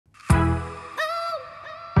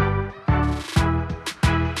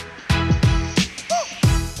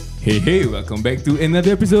Hey, welcome back to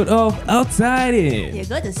another episode of Outside In. You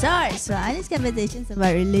go to source for honest conversations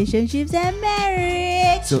about relationships and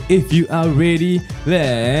marriage. So if you are ready,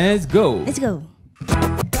 let's go. Let's go.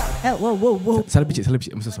 Oh, whoa. Salah picit.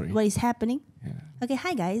 I'm so sorry. What is happening? Yeah. Okay,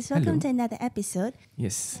 hi guys. Welcome to another episode.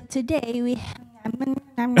 Yes. Today we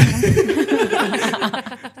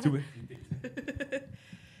Cuba.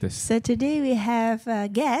 So today we have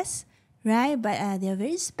guests, right? But they're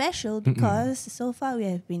very special because so far we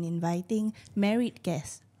have been inviting married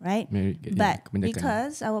guests, right? But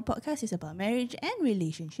because our podcast is about marriage and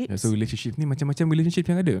relationships. Yeah, so relationship ni macam-macam relationship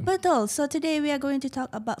yang ada. Betul. So today we are going to talk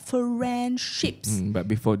about friendships. But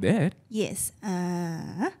before that, Yes.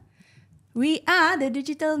 We are the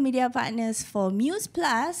digital media partners for Muse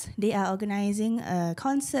Plus. They are organising a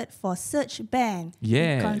concert for Search Band.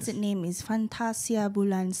 yes. The concert name is FANTASIA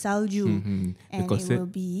BULAN SALJU. And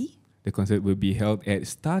The concert will be held at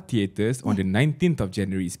Star Theatres on the 19th of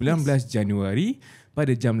January, 19 Januari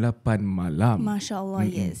pada jam 8 malam. Masya Allah,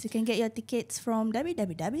 yes. You can get your tickets from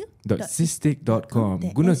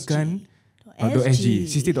www.sistik.com. Gunakan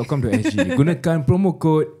sistik.com.sg. Gunakan promo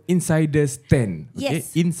code INSIDERS10. Okay?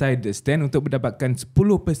 Yes. INSIDERS10 untuk mendapatkan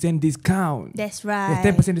 10% discount. That's right.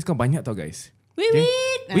 10% discount banyak tau guys. Wait.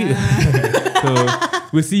 So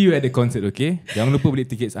we'll see you at the concert, okay? Jangan lupa beli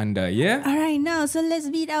tiket anda, ya? Alright, now so let's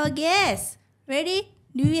meet our guests. Ready?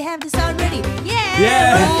 Do we have the sound ready?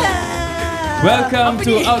 Yeah. Welcome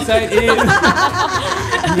to Outside In.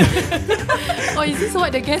 Oh, is this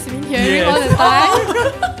what the guests been hearing all the time?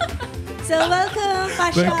 So welcome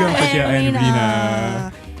Fasha and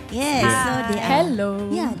Rina. Yes, so they are Hello.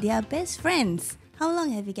 Yeah, they are best friends. How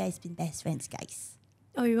long have you guys been best friends, guys?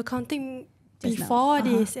 Oh, we were counting Just before now.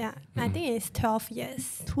 this. Yeah, I think it's 12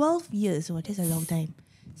 years. 12 years. Oh, that's a long time.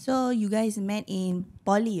 So you guys met in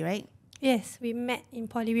poly, right? Yes, we met in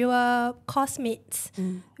poly. We were course mates.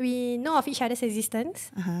 We know of each other's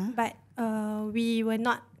existence, but we were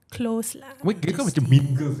not close lah. Wait, kau macam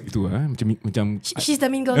mean girls gitu macam She's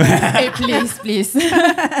the mean girl. Hey, please.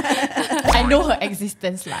 I know her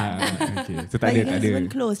existence lah. okay. So But tak you ada. guys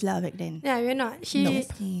weren't close lah back then. Yeah, we're not. No.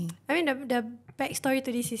 I mean, the backstory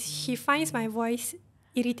to this is she finds my voice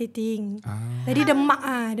irritating. Jadi demak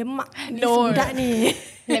No. budak ni.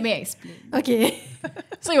 Let me explain. Okay.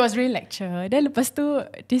 So it was during lecture. Then lepas tu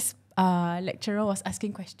this lecturer was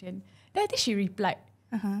asking question. Then I think she replied.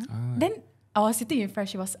 Then I was sitting in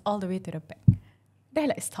front. She was all the way to the back.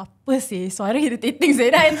 Then like siapa sih suara irritating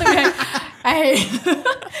sih. Then I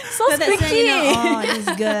so So that's when you squeaky. know,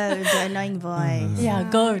 this girl with the annoying voice. Yeah,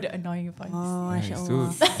 girl with the annoying voice. Oh, Masya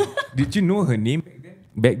So Allah. did you know her name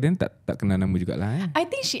back then? Tak kenal nama jugalah. I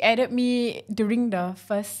think she added me during the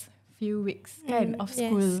first few weeks of yes.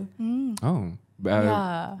 school. Oh.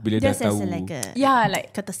 Yeah. Bila dah Just as tahu. like a Yeah,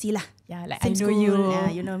 like courtesy lah. I Same know school, you. yeah,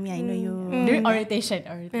 you know me, I know you. During orientation.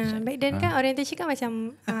 Back then kan orientation kan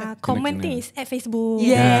macam common kena. thing is at Facebook.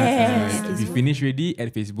 Yes. We finish ready at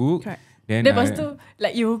Facebook. Correct. Then Lepas tu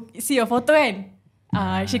like you see your photo kan.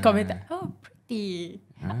 She commented, oh pretty.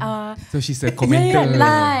 so she's a commenter.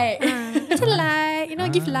 Like. It's a like,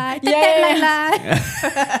 give like, Yeah. tap like.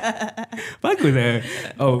 Bagus lah.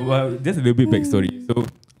 Oh, well, just a little bit backstory. So,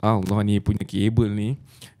 Allah ni punya cable ni.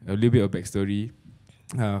 A little bit of backstory.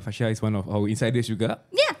 Fasha is one of our insiders juga.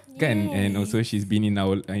 Yeah. Kan? And also she's been in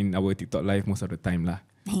our TikTok live most of the time lah.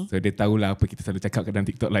 So dia tahulah apa kita selalu cakap dalam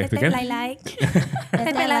TikTok live tu Tap kan. like.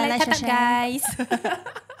 Tap like, tap guys.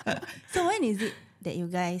 So when is it that you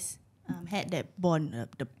guys had that bond,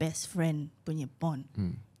 the best friend punya bond?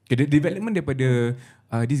 Okay, the development daripada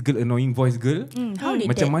this girl annoying voice girl. How did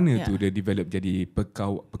Macam that- mana yeah. tu dia develop jadi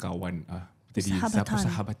pekawan, jadi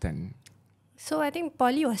persahabatan. So I think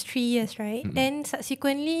poly was 3 years, right? Then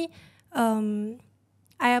subsequently,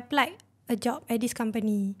 I applied a job at this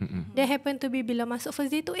company. Then happened to be bila masuk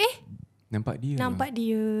first day tu, Nampak dia. nampak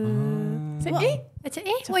dia. Macam Macam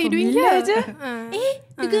what are you doing here? je.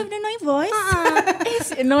 The girl with the annoying voice?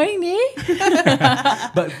 It's annoying ni.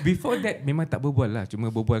 But before that memang tak berbual lah. Cuma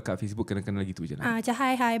berbual kat Facebook kadang-kadang lagi tu je lah. Macam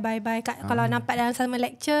hi, bye. Kalau nampak dalam sama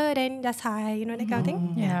lecture, then just hi, you know that kind of thing.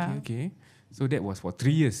 Yeah. Okay. So that was for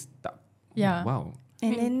 3 years. Yeah. Wow.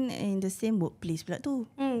 And then in the same workplace pula tu.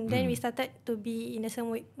 Then we started to be in the same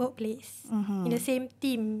workplace, in the same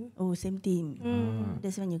team. Oh, same team.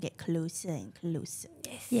 That's when you get closer and closer.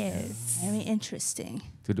 Yes. Very interesting.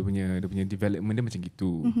 So dia punya development dia macam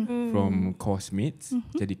gitu. From course mates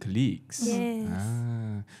jadi colleagues. Yes.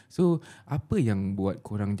 So apa yang buat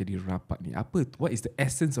korang jadi rapat ni? What is the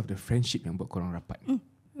essence of the friendship yang buat korang rapat ni?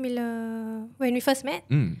 When we first met,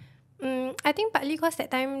 Mm. I think partly because that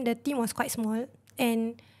time the team was quite small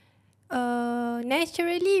and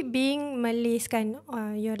Naturally being Malays kan,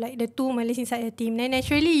 you're like the two Malays inside the team. Then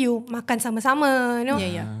naturally you makan sama-sama, you know.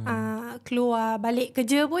 Keluar balik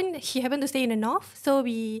kerja pun, she happened to stay in the north, so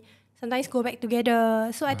we sometimes go back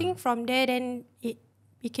together. So I think from there then it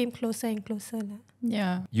became closer and closer lah.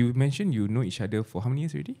 Yeah. You mentioned you know each other for how many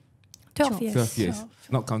years already? 12 years. 12 years.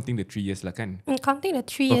 Not counting the 3 years lah kan? Counting the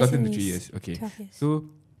 3 years. Counting the 3 years. Okay. 12 years. So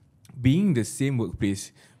being the same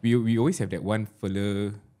workplace, we always have that one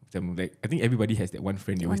fella. Like I think everybody has that one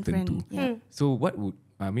friend they always turn to. Yeah. So what would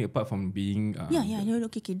apart from being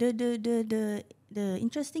Okay. The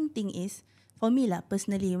interesting thing is for me lah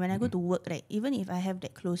personally, when I go to work, right, even if I have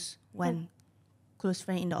that close friend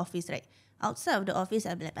in the office, right, outside of the office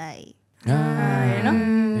I'll be like bye. You know.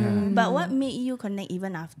 But what made you connect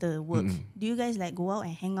even after work? Do you guys like go out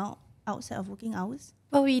and hang out outside of working hours?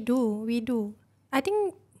 Oh, we do. I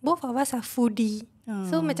think both of us are foodie.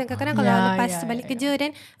 So macam kadang-kadang kalau lepas balik kerja,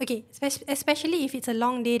 then okay, especially if it's a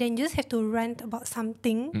long day, then you just have to rant about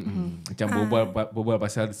something. Macam berbual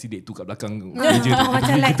pasal si dek tu kat belakang kerja tu.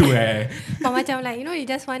 Macam like gitu macam like you know, you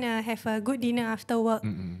just want to have a good dinner after work.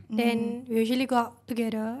 Then we usually go out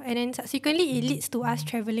together, and then subsequently it leads to us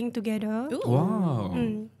travelling together. Wow.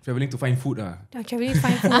 Travelling to find food Travelling to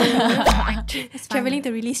find food. Travelling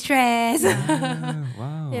to release stress.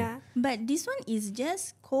 Wow. Yeah. But this one is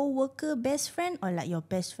just co-worker best friend or like your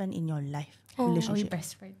best friend in your life relationship?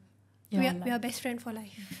 Best friend. We are best friend for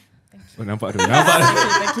life. Oh, nampak tu.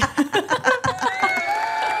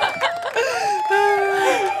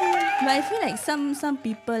 But I feel like some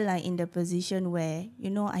people like in the position where, you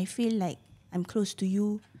know, I feel like I'm close to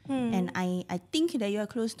you and I think that you are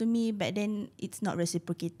close to me, but then it's not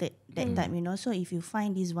reciprocated that time, you know. So if you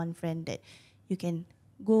find this one friend that you can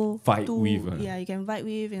go Fight to, with, you can fight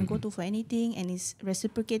with and go to for anything, and it's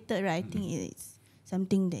reciprocated, right? I think it's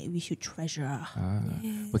something that we should treasure.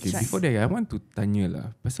 Okay, before that I want to tanya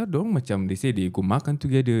lah, pasal dorang macam they say they go makan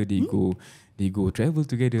together, they go travel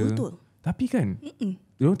together. Betul. Tapi kan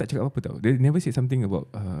dorang tak cakap apa tau. They never say something about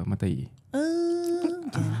matai.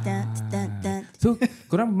 So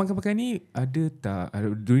korang makan-makan ni ada tak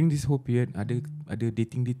during this whole period ada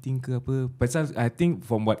dating ke apa? Pasal I think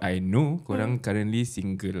from what I know korang currently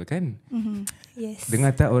single kan? Yes.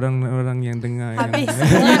 Dengar tak orang-orang yang dengar Habis.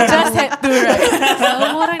 You just had to, right?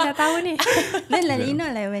 Semua orang dah tahu ni. Then like you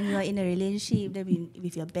know, like when you are in a relationship then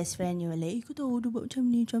with your best friend, you are like, kau tahu dia buat macam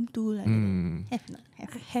ni macam tu like have not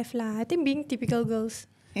have. Have lah. I think being typical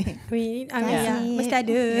girls. Mesti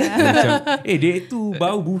ada. macam dia tu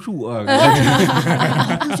bau busuk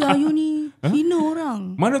Aku Syayu ni hina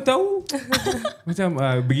orang. Mana tahu. Macam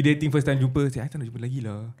pergi dating first time jumpa, saya tak nak jumpa lagi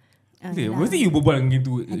lah. Mesti you berbual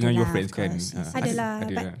gitu dengan your friends kan. Adalah.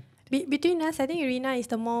 Between us, I think Rina is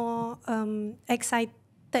the more excited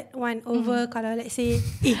one over kalau let's say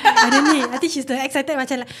ada ni. I think she's the excited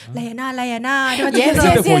macam like layan lah. Dia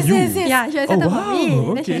macam Yes. Yeah, she's excited for me.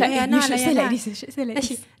 Okay. Layan You should say like lah. this. You should say like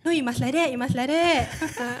this. No, you must like that.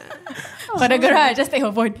 Pada gerak, just take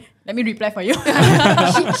her phone. Let me reply for you.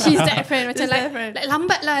 She's that friend macam like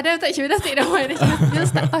lambat lah. Then she will just take the one. She'll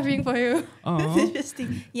start typing for you. That's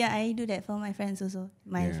interesting. Yeah, I do that for my friends also.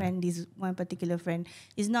 My friend, this one particular friend,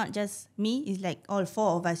 is not just me. It's like all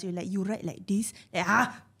four of us. You like, you write like this. Like,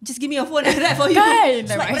 just give me your phone and write for you.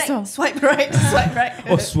 Swipe right.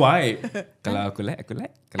 Oh, swipe. Kalau aku like. Kalau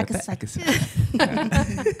Aku tak, swipe. aku swipe.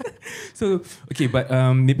 So, okay, but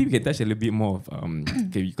maybe we can touch a little bit more of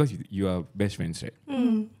okay, because you are best friends, right?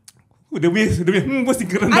 The way mesti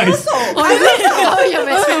keren nice. Oh, your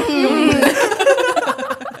best friend.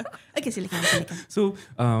 Okay, silakan. So,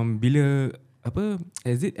 bila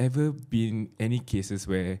has it ever been any cases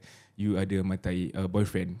where you ada matai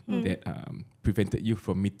boyfriend that prevented you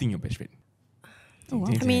from meeting your best friend?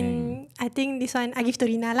 I mean, I think this one I give to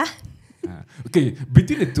Rina lah. Okay,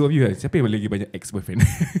 between the two of you, siapa yang lagi banyak ex-boyfriend?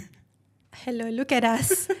 Hello, look at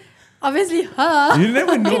us. Obviously her. You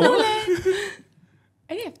never know.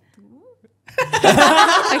 I have two.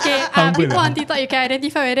 Okay, people on TikTok, you can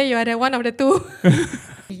identify whether you are the one of the two.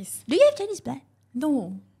 Do you have Chinese blood?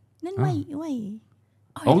 No. Then why?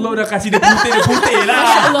 Allah dah kasih dia putih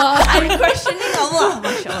lah. Allah, I'm questioning Allah.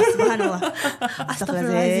 Masya Allah, subhanallah.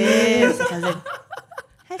 Astaghfirullahaladzim.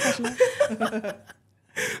 Hi Fasha.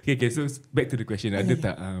 Okay, so back to the question. Ada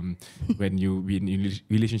tak when you in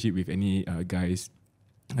relationship with any guys,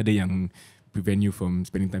 ada yang prevent you from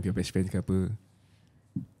spending time with your best friends ke apa?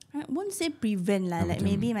 I won't say prevent lah. Like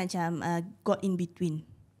maybe macam got in between.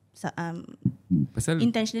 So, Pasal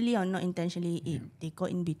intentionally or not intentionally, they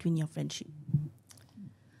got in between your friendship.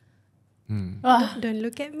 Don't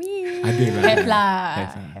look at me. Ada lah.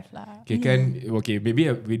 Have lah. Okay, maybe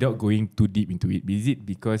without going too deep into it, is it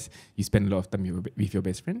because you spend a lot of time with your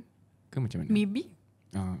best friend? Ke macam mana? Maybe.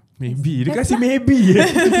 Maybe. Dia kasi maybe.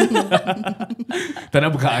 Tak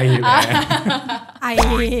nak buka aib.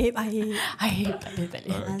 Aib. Tak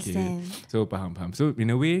boleh. Okay. So faham. So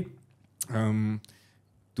in a way,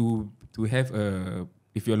 to have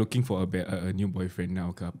if you're looking for a new boyfriend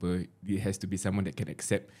now ke apa, it has to be someone that can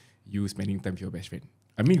accept you spending time with your best friend.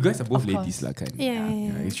 I mean, you guys are both ladies lah kan. Yeah.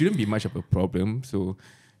 It shouldn't be much of a problem. So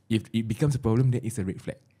if it becomes a problem, then it's a red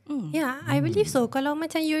flag. Yeah, I believe so. Kalau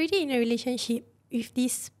macam you already in a relationship with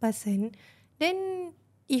this person, then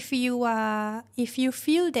if you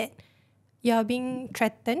feel that you are being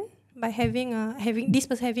threatened by having this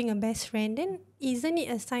person having a best friend, then isn't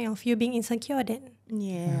it a sign of you being insecure then?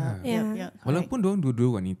 Yeah. Walaupun diorang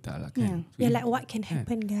dua-dua wanita lah kan. Yeah, like what can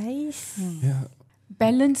happen, guys? Yeah.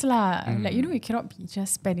 Balance lah. Like, you cannot be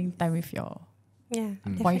just spending time with your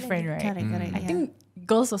boyfriend, right? Correct. I think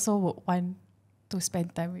girls also would want to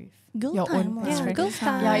spend time with your own best friend. Girls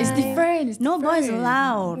time. Yeah, it's different. No boys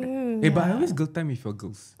allowed. But I always girl time with your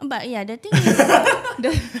girls. But yeah, the thing is,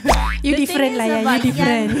 You different lah, yeah. You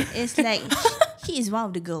different. It's like he is one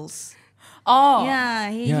of the girls. Oh. Yeah,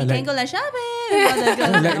 he Yeah, can like- go like Shabe with all the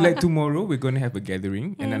girls. like tomorrow we're gonna have a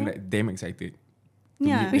gathering and I'm like damn excited. to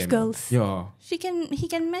Yeah. meet With them. girls. Yeah. He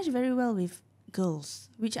can match very well with girls,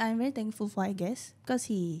 which I'm very thankful for, I guess, because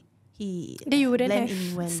he Then you wouldn't blend have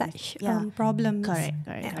in well such with- problems. Correct.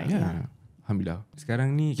 Yeah. Alhamdulillah.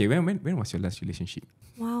 Sekarang ni, okay, when was your last relationship?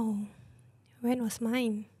 Wow. When was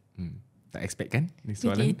mine? Tak expect kan? Ni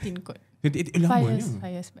soalan. 2018 kot. 2018 lama 5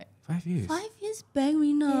 years back. 5 years. 5 years back,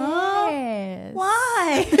 Rina. Yes. Why?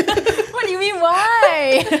 What do you mean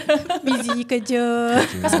why? Busy kerja.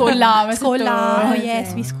 Sekolah masa tu. Sekolah. Oh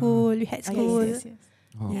yes, we had school. Yes.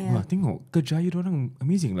 Yeah. Wah, tengok kerjaya diorang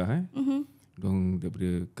amazing lah Diorang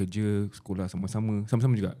daripada kerja, sekolah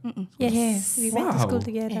sama-sama juga. Yes, we went to Wow. school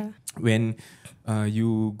together. When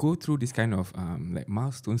you go through this kind of like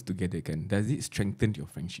milestones together kan, does it strengthen your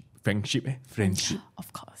friendship? Friendship.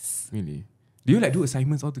 Of course. Really? Do you like do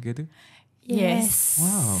assignments all together? Yes.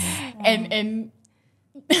 Wow. And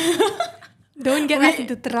Don't get us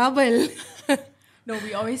into trouble. no,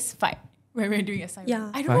 we always fight when we're doing assignment.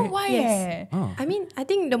 Yeah. I don't know why. Yes. Oh. I mean, I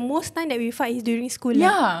think the most time that we fight is during school.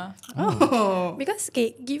 lah. Yeah. Oh. Because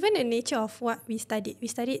given the nature of what we studied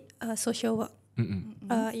social work.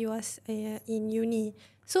 It was in uni.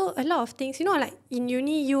 So a lot of things, like in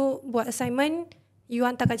uni you buat assignment, you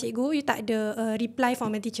hantar kat cikgu, you tak ada reply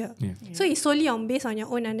from a teacher. Yeah. So it's solely based on your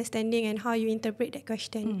own understanding and how you interpret that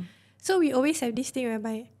question. So we always have this thing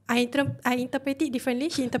whereby I interpret it differently,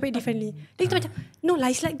 she interpret differently. Then kita macam, no lah,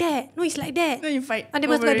 it's like that. No, it's like that. Then you fight Ada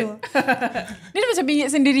over bergaduh. Dia macam bingit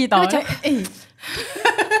sendiri tau. Macam,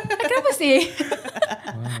 Kenapa sih?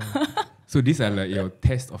 So these are like your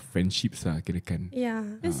test of friendships lah kirakan. Yeah.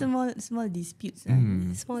 Just small disputes.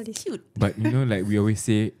 Small dispute. But like we always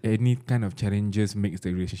say, any kind of challenges makes the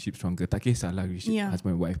relationship stronger. Tak kisah lah relationship Yeah.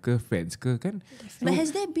 husband and wife ke, friends ke kan. But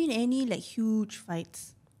has there been any like huge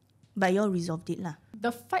fights? But you all resolved it lah.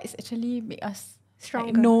 The fights actually make us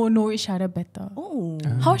Stronger. know each other better. Oh.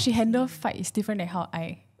 How she handle fight is different than how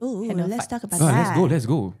I handle Let's fight. talk about that. Let's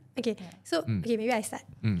go. Okay, so maybe I start.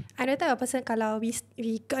 Mm. I know type of person kalau we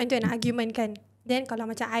got into an argument kan, then kalau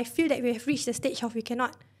macam I feel that we have reached the stage of we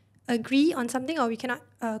cannot agree on something or we cannot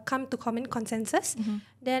come to common consensus,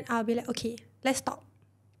 then I'll be like, okay, let's stop.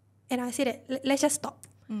 And I say that let's just stop.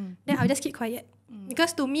 Then I'll just keep quiet.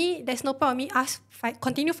 Because to me, there's no point of me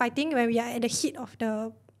continue fighting when we are at the heat of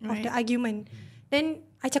the argument. Then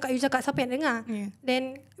I cakap, you cakap, siapa yang dengar? Yeah.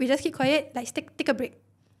 Then we just keep quiet, like take a break.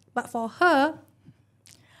 But for her,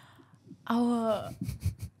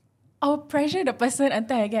 our pressure the person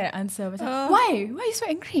until I get an answer. Macam, why are you so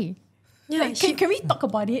angry? yeah, Like, can we talk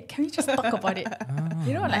about it? Can we just talk about it?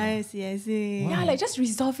 You know, like I see. yeah, like just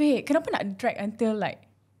resolve it. Kenapa nak drag until like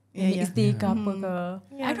next day ke apa ke?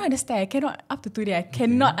 I don't understand. I cannot up to today. I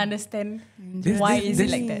cannot understand why is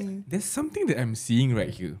it like that. There's something that I'm seeing right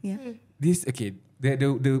here. Yeah. This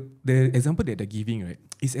the example that they're giving right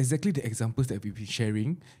is exactly the examples that we've been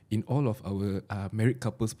sharing in all of our married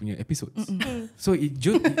couples punya episodes. So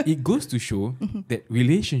it goes to show that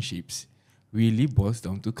relationships really boils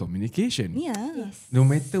down to communication. Yeah. yes. No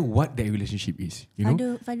matter what that relationship is, you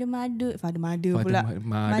know. Father, mother Father, pula.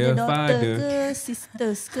 mother, daughter father. ke,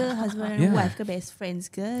 sisters ke, husband and Yeah. wife ke, best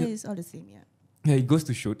friends ke, it's all the same. Yeah. Yeah, it goes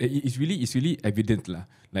to show it's really evident lah.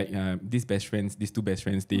 Like these two best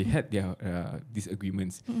friends, they had their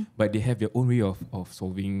disagreements, but they have their own way of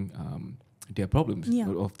solving their problems,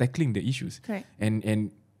 Yeah. of tackling the issues. Correct.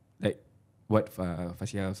 And like what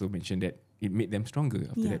Fasha also mentioned, that it made them stronger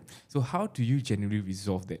after that. So how do you generally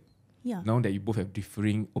resolve that? Yeah. Now that you both have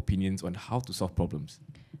differing opinions on how to solve problems.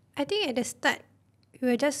 I think at the start, we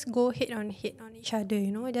will just go head on each other, you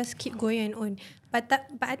know, just keep going and on. But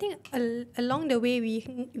I think along the way,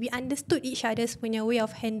 we understood each other's punya way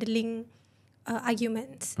of handling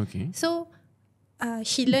arguments. Okay. So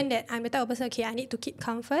she learned that I'm the type of person, okay, I need to keep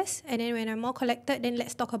calm first, and then when I'm more collected, then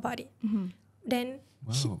let's talk about it. Then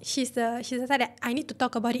she's the type that I need to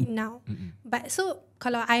talk about it now. But so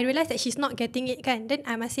kalau I realise that she's not getting it kan, then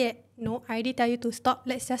I must say, no, I already tell you to stop.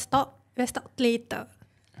 Let's just stop. Let's talk later.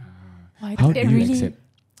 How do you accept?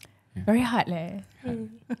 Very hard leh.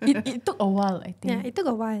 It took a while, I think. Yeah, it took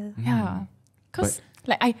a while. Yeah. Because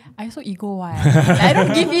like I so ego why. Like, I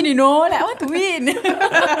don't give in, you know. Like I want to win. Then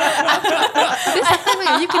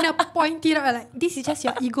sometimes you cannot point it out like this is just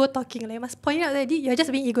your ego talking. Like you must point it out that you're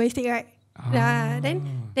just being egoistic, right?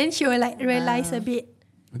 Then she will like realize a bit.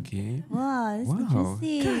 Okay. Wow, that's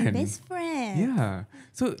interesting. Kan? Best friend. Yeah.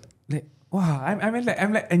 So like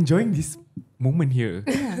I'm like enjoying this moment here.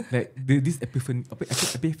 Like this epiphany.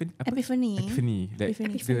 Like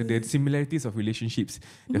the similarities of relationships,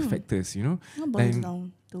 the factors, you know. It boils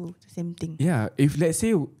down to the same thing. Yeah. If let's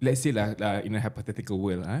say in a hypothetical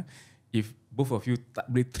world, if both of you tak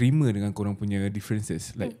boleh terima dengan korang punya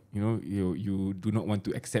differences, like you know, you do not want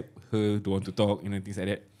to accept her, don't want to talk, you know, things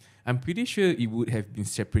like that, I'm pretty sure it would have been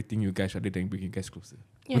separating you guys rather than bringing you guys closer.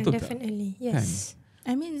 Yeah, Betul definitely. Tak? Yes.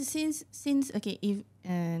 I mean, since okay, if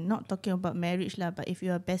not talking about marriage lah, but if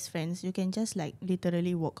you are best friends, you can just like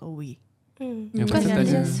literally walk away. Yeah, Because pasal you're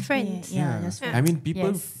tadi- just friends. Yeah, just I mean,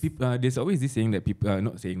 people, Yes. there's always this saying that people are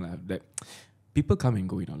not saying that people come and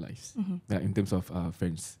go in our lives. In terms of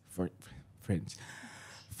friends.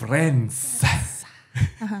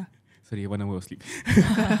 Sorry, 1 hour of sleep.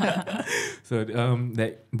 So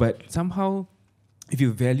but somehow, if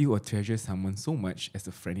you value or treasure someone so much as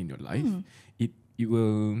a friend in your life,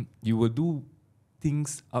 you will do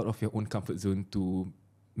things out of your own comfort zone to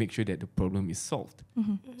make sure that the problem is solved,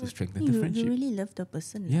 to strengthen the friendship. You really love the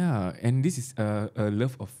person. Yeah, and this is a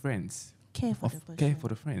love of friends. Care for the person. Care for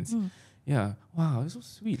the friends. Yeah. Wow, that's so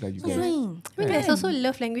sweet. Like you So guys. sweet. I mean, there's also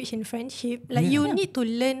love language in friendship. Like you need to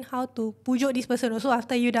learn how to pujuk this person also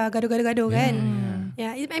after you dah gaduh-gaduh kan.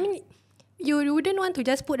 Yeah. I mean, you wouldn't want to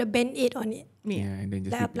just put a band-aid on it. Yeah, and then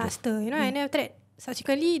just Like a rip it off. plaster, you know, and then after that,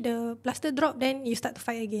 subsequently the plaster drop, then you start to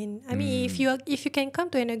fight again. I mean, if you can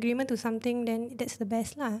come to an agreement to something, then that's the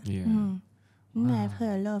best lah. Yeah. I've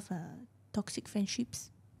heard a lot of toxic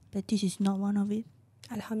friendships, but this is not one of it.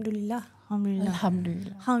 Alhamdulillah.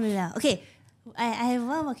 Alhamdulillah. Okay, I have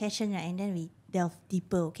one more question, right, and then we delve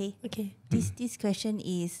deeper. Okay. Okay. This question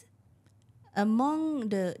is, among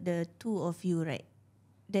the two of you, right?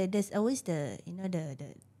 There's always the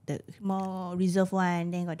more reserved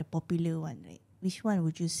one, then got the popular one, right? Which one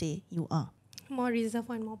would you say you are? More reserved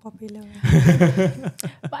one, more popular.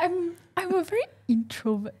 But I'm a very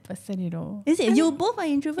introvert person, you know. Is it? You both are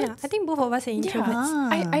introverts? Yeah, I think both of us are introverts.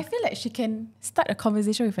 I feel like she can start a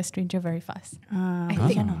conversation with a stranger very fast.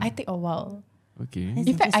 I take a while. Okay. That's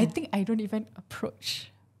In fact, I interesting. think I don't even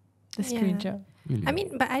approach the Yeah. stranger. Really? I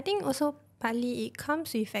mean, but I think also partly it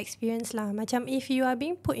comes with experience lah. Macam if you are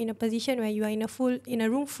being put in a position where you are in a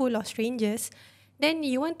room full of strangers, then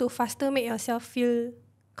you want to faster make yourself feel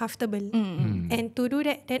comfortable. And to do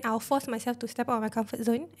that, then I'll force myself to step out of my comfort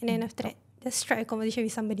zone, and then after that, just strike a conversation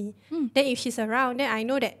with somebody. Then if she's around, then I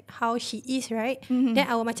know that how she is, right? Then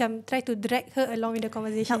I will macam try to drag her along with the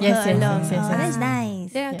conversation. Help Yes, her yes, along. yes, yes, Oh, yes. that's nice.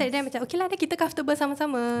 Then after that, macam okay lah, then kita comfortable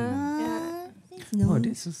sama-sama. Oh,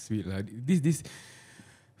 that's so sweet lah. This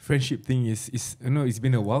friendship thing is it's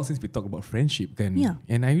been a while since we talk about friendship kan. Yeah.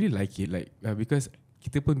 And I really like it because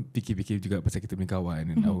kita pun fikir-fikir juga pasal kita punya kawan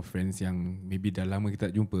and our friends yang maybe dah lama kita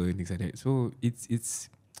tak jumpa and things like that. So it's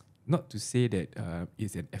not to say that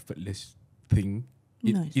it's an effortless thing.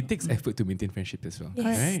 It takes effort to maintain friendship as well.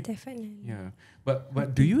 Yes, Right? definitely. Yeah.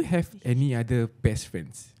 But do you have any other best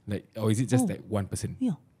friends? Like, or is it just like one person?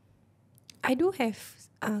 Yeah. I do have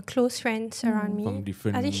close friends around me. From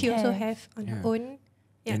different- I think she also Yeah. have on her Yeah. own.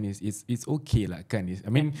 Yeah. And it's okay lah kan. I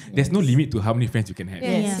mean, there's no limit to how many friends you can have.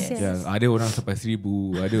 Yes, Yes. yes. Yeah, ada orang sampai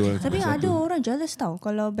 1,000, ada orang Tapi sampai ada 1. orang jealous tau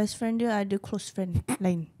kalau best friend dia ada close friend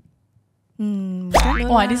lain. No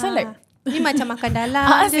Wah, lah. this one like Ni macam makan dalam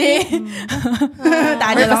je. sih. Tak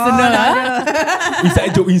ada personal lah.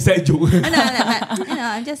 Inside joke. No,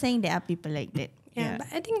 I'm just saying there are people like that. Yeah,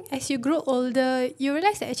 but I think as you grow older, you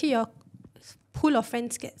realize that actually your pool of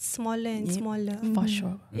friends gets smaller and smaller. For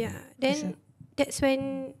sure. Yeah, then that's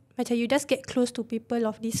when macam you just get close to people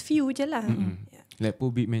of these few je lah. Yeah. like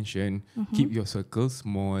Po Big mentioned, keep your circle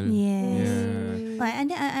small. Yes. Yeah. But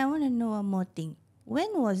and then I want to know one more thing.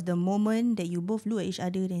 When was the moment that you both look at each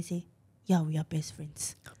other and say, yeah, we are best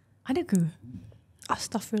friends? Ada ke?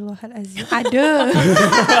 Astaghfirullahalazim. Ada.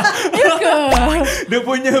 Dia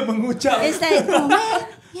punya mengucap. It's like, oh man,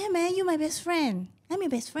 yeah man, you my best friend. I'm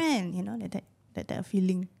your best friend. You know, that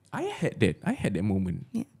feeling. I had that moment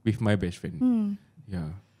with my best friend.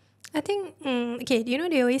 Yeah. I think, okay, you know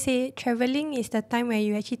they always say traveling is the time where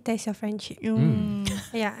you actually test your friendship.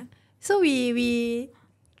 Yeah. So we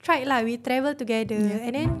tried lah. We travel together,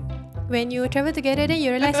 and then when you travel together, then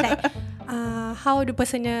you realise like how the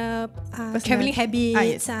personal travelling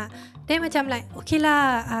habits. Then macam like okay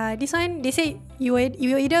lah. This one they say you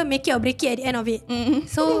either make it or break it at the end of it.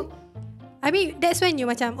 So I mean that's when you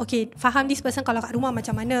macam okay faham this person kalau kat rumah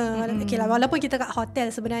macam mana. Okay lah, walaupun kita kat hotel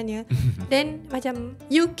sebenarnya. Then macam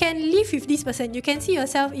you can live with this person. You can see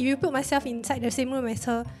yourself. If you put myself inside the same room as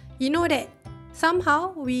her, you know that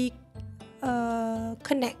somehow we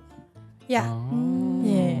connect. Yeah.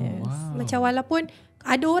 Yes. Wow. Macam walaupun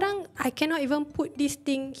ada orang I cannot even put this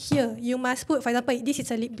thing here. You must put, for example, this is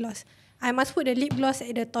a lip gloss. I must put the lip gloss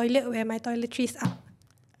at the toilet where my toiletries are.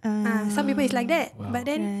 Some people is like that. Wow. But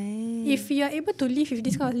then if you are able to live with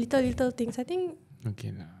this kind of little things, I think Okay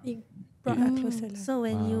lah. it brought us closer lah. So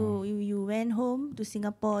when you went home to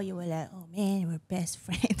Singapore, you were like, oh man, we're best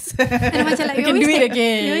friends. And macam like We can do it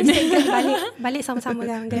again. We always take balik sama-sama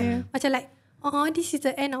kan. Macam like this is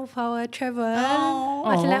the end of our travel.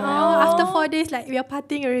 Macam like after 4 days like we are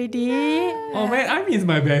parting already. Oh man, I miss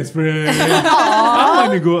my best friend. I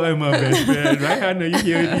want to go out with my best friend. Raihan, are you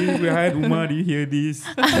hear this? Raihan, Umar, do you hear this?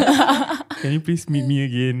 Can you please meet me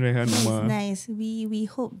again, Raihan, Umar? Nice. We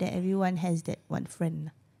hope that everyone has that one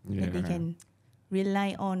friend that they can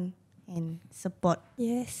rely on and support.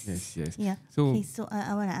 Yes. Yes. Yeah. So, Okay, so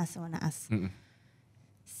I wanna ask.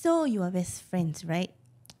 So you are best friends, right?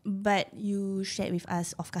 But you shared with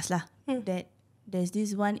us, of course lah, that there's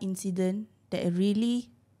this one incident that really,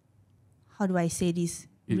 how do I say this?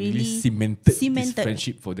 it really cemented this cemented.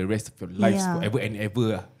 friendship for the rest of your lives, Yeah. forever and ever.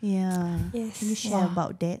 Yeah. Yes. Can you share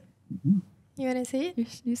about that? You wanna say it?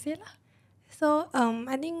 You say lah. So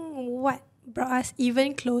I think what brought us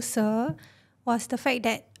even closer was the fact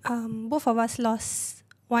that both of us lost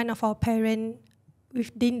one of our parents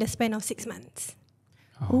within the span of 6 months.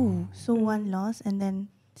 Oh, so one lost and then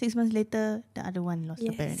 6 months later the other one lost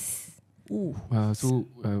the parent. Yes. So,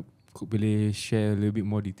 could boleh share a little bit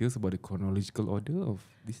more details about the chronological order of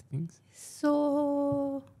these things?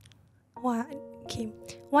 So okay.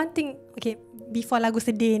 One thing, okay, before lagu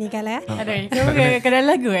sedih ni kan Ada. Kena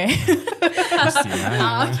lagu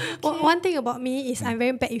One thing about me is I'm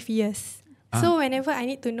very bad with years. So whenever I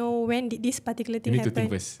need to know when did this particular thing You need to happen,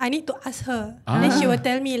 think first. I need to ask her. And then she will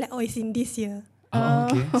tell me like, oh, it's in this year.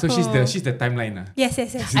 Okay. So she's the timeline lah. Yes.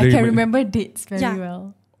 I can remember dates very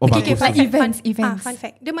well. Oh, Okay, bagus. fun fact. Events. Fun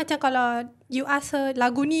fact. Dia macam kalau you ask her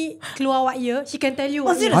lagu ni keluar what year, she can tell you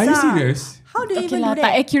what year. Are you serious? How do you Okay even lah, do tak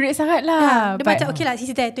that? accurate sangat Yeah, lah. dia macam okay lah, she's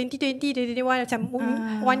there 2020, 2021 macam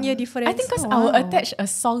 1 year difference. I think because I will attach a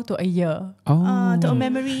song to a year. To a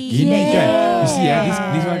memory. Gini kan. You see Yes.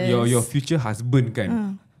 this one your future husband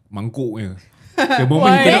kan. Mangkuknya. The moment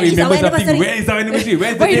you cannot Where is remember our something, anniversary? where is our anniversary? Where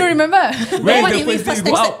is the Why you don't date? remember? Where What is did the we first first day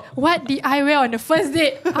you go texted? out? What did I wear on the first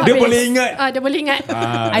date? Dia boleh ingat. Dia boleh ingat.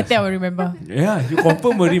 I think I will remember. Yeah, you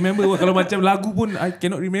confirm will remember. Kalau macam lagu pun I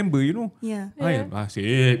cannot remember, you know. Yeah.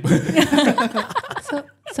 Sip.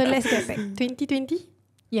 So let's get back. 2020?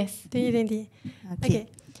 Yes. 2020. Okay.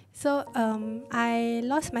 So I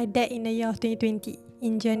lost my dad in the year of 2020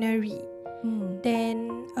 in January.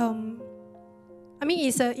 Then I mean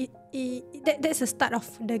that's the start of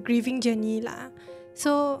the grieving journey lah.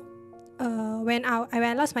 So when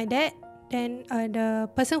I lost my dad, then the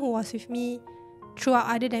person who was with me throughout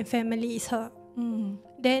other than family is her.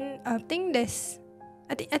 Then I think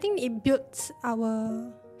it builds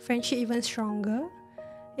our friendship even stronger.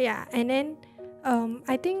 Yeah, and then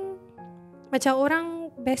I think macam orang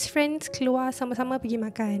best friends keluar sama-sama pergi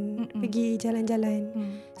makan, pergi jalan-jalan.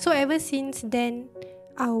 So ever since then,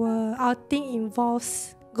 our outing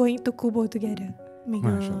involves going to Kubo together. Oh my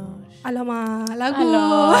gosh. Alamak, lagu.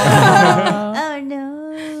 Oh no.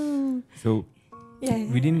 So Yeah.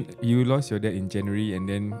 you lost your dad in January and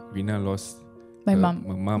then Rina lost My my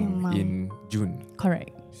mum. mum in June.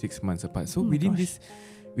 Correct. 6 months apart. So within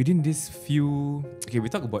this few, okay, we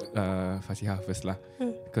talk about Fasiha first lah,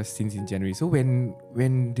 because since in January. So when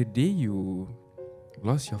the day you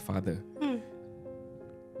lost your father,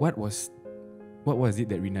 what was it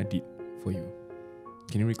that Rina did for you?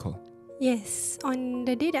 Can you recall? Yes, on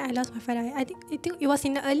the day that I lost my father, I think it was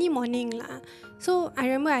in the early morning lah. So I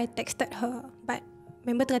remember I texted her, but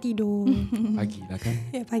remember tengah tidur. Pagi lah kan?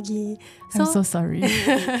 Yeah, pagi. I'm so sorry.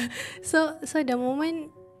 So the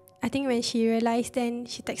moment, I think when she realised, then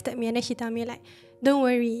she texted me and then she told me like, don't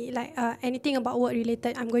worry, like anything about work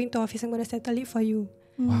related, I'm going to office, I'm going to settle it for you.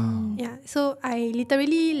 Wow. Yeah, so I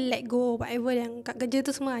literally let go whatever yang kat kerja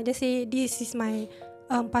tu semua. I just say this is my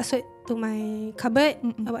password to my cupboard.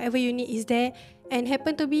 Whatever you need is there. And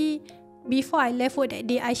happened to be before I left work that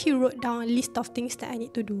day, I actually wrote down a list of things that I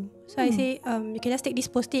need to do. So I say, you can just take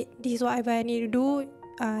this post-it. This is whatever I need to do.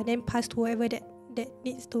 Then pass to whoever that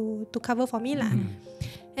needs to cover for me lah.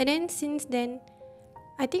 And then since then,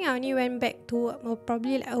 I think I only went back to work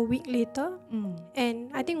probably like a week later.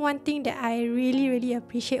 And I think one thing that I really, really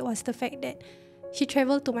appreciate was the fact that she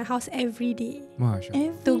travelled to my house every day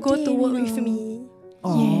to go to work with me.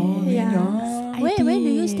 Oh, yeah. Where do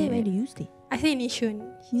you stay? Where do you stay? I stay in Yishun.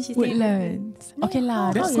 She stay in Woodlands. Okay lah.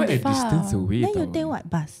 That's quite a distance away. Then you take what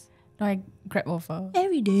bus? No, I grab over.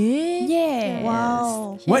 Every day? Yes.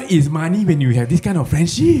 Wow. What is money when you have this kind of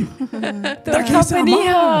friendship? Tak kisah Accompany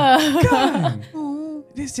her. kan?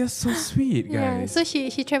 This is just so sweet, Yeah, guys. so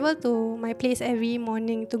she travelled to my place every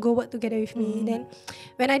morning to go work together with me. Then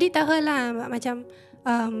when I did tell her lah, macam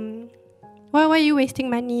why are you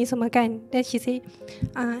wasting money semua kan? Then she say,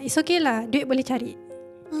 it's okay lah, duit boleh cari.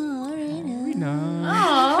 Rina.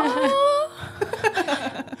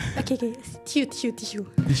 Okay, tissue. Tissue.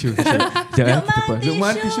 Jangan kita pas.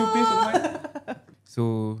 Lukman, tissue please, Lukman. So,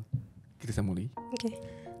 kita sambung lagi. Okay.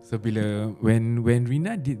 So bila when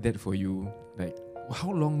Rina did that for you, like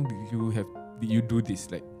how long did you do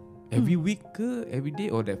this? Like every week ke, every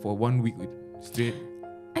day, or that for 1 week straight?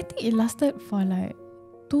 I think it lasted for like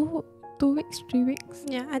 2 weeks, 3 weeks.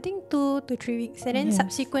 Yeah, I think 2 to 3 weeks. And then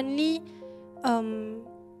subsequently,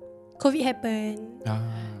 COVID happened.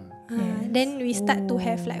 Then we start to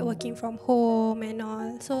have like working from home and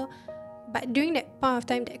all. So, but during that point of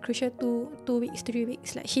time, that crucial 2 weeks, 3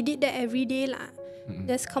 weeks, like she did that every day lah.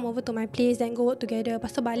 Just come over to my place, then go work together.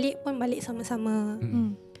 Lepas tu balik pun balik sama-sama.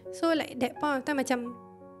 So like that point of time macam,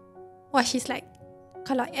 wah, she's like,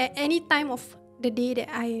 kalau at any time of the day that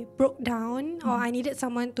I broke down or I needed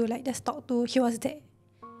someone to like just talk to, she was there.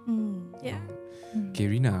 Yeah. Okay,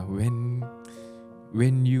 Rina, when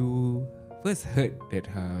you first heard that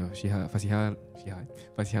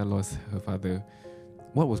Fasha lost her father,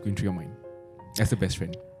 what was going through your mind as a best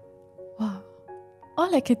friend? Wow. All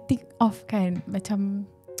I can think of kan macam,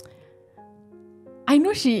 I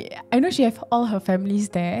know she have all her families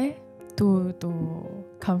there to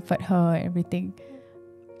comfort her and everything.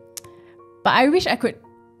 But I wish I could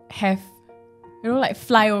have, like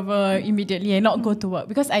fly over immediately and not go to work,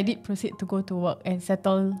 because I did proceed to go to work and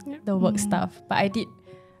settle the work stuff. But I did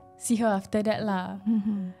see her after that lah.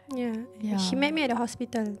 Yeah. She met me at the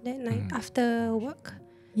hospital that night after work.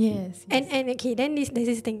 Yes. And okay, then there's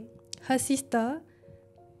this thing. Her sister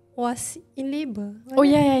was in labour. Oh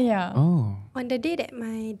yeah. Oh. On the day that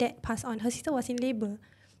my dad passed on, her sister was in labour.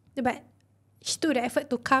 But she took the effort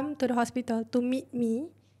to come to the hospital to meet me.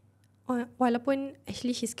 Walaupun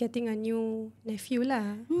actually she's getting a new nephew lah.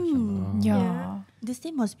 Yeah. The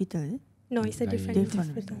same hospital? No, it's a different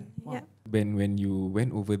hospital. Wow. Yeah. When you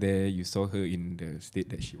went over there, you saw her in the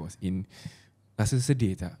state that she was in. Rasa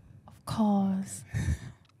sedih tak? Of course.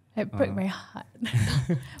 It broke my heart.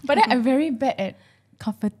 But then I'm very bad at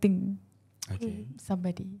comforting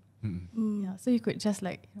somebody. Yeah, so you could just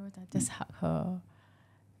like, just hug her.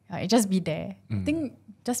 Yeah, just be there. I think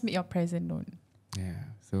just make your presence known.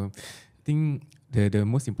 Yeah. So I think the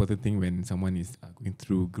most important thing when someone is going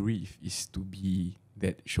through grief is to be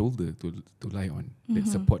that shoulder to lie on, that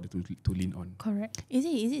support to lean on. Correct. Is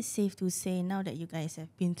it safe to say, now that you guys have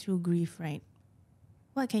been through grief, right?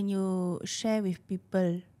 What can you share with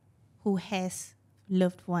people who has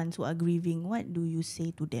loved ones who are grieving? What do you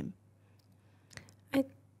say to them? I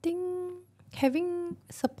think having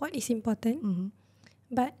support is important.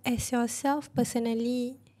 But as yourself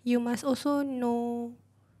personally, you must also know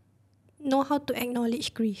how to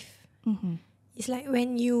acknowledge grief. It's like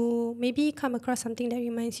when you maybe come across something that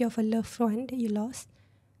reminds you of a loved one that you lost,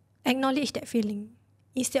 acknowledge that feeling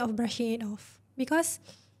instead of brushing it off. Because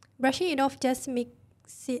brushing it off just makes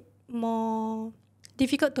it more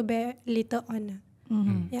difficult to bear later on.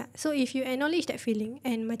 Yeah. So if you acknowledge that feeling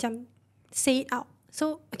and macam say it out.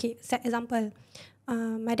 So okay, set example.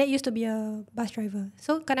 My dad used to be a bus driver.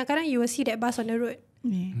 So kadang-kadang you will see that bus on the road.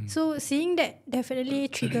 So seeing that definitely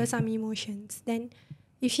triggers some emotions. Then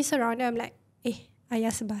if she's around there, I'm like, ayah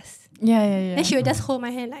sebas. Yeah. Then she would just hold my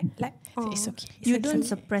hand like oh, it's okay. You don't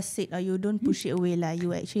suppress it or you don't push it away lah.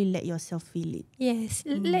 You actually let yourself feel it. Yes,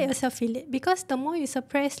 let yourself feel it. Because the more you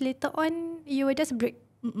suppress, later on, you will just break.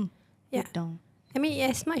 Yeah. Break down. I mean,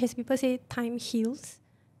 as much as people say time heals,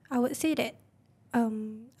 I would say that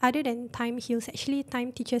other than time heals, actually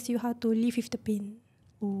time teaches you how to live with the pain.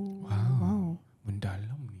 Oh. Wow.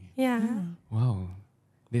 Mendalam ni. Yeah. Wow.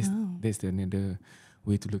 That's another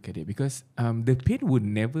way to look at it, because the pain would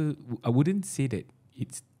never, I wouldn't say that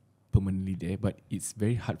it's permanently there, but it's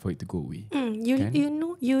very hard for it to go away.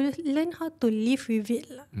 You learn how to live with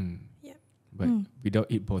it lah. Yeah. But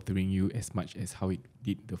without it bothering you as much as how it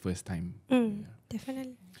did the first time.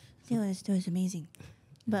 Definitely. That was amazing.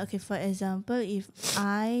 But okay, for example, if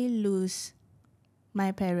I lose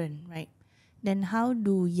my parent, right, then how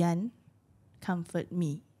do Yan comfort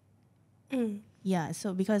me? Yeah,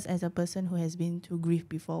 so because as a person who has been through grief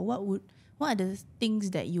before, what are the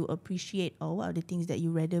things that you appreciate, or what are the things that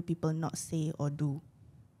you rather people not say or do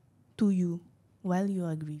to you while you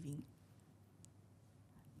are grieving?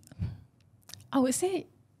 I would say,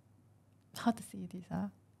 how to say this?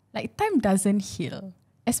 Like time doesn't heal.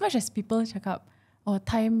 As much as people cakap, oh,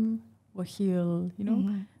 time will heal, you know.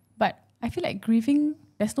 But I feel like grieving,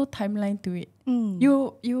 there's no timeline to it.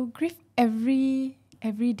 You grieve every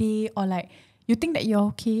day, or like you think that you're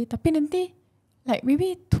okay, tapi nanti like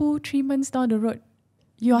maybe 2-3 months down the road,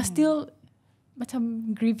 you are still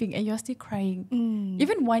macam grieving and you're still crying.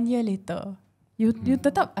 Even 1 year later, you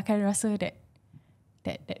tetap akan rasa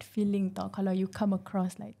that feeling tau, kalau you come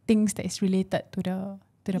across like things that is related to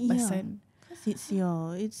the person. Because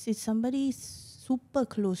it's somebody super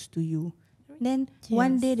close to you. Then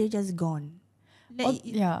one day they're just gone. Like,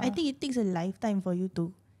 I think it takes a lifetime for you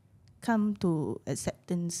to come to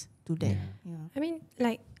acceptance to that. Yeah. I mean,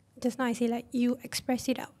 like just now I say like you express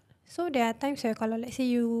it out. So there are times where kalau let's say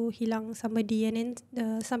you hilang somebody, and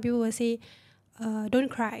then some people will say, don't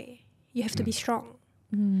cry. You have to be strong.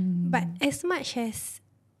 But as much as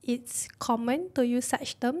it's common to use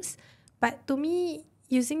such terms, but to me,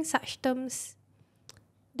 using such terms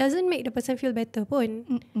doesn't make the person feel better pun.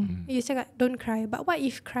 You cakap don't cry, but what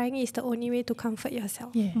if crying is the only way to comfort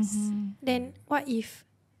yourself? Yes. Then what if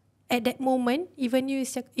at that moment, even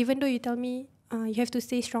though you tell me you have to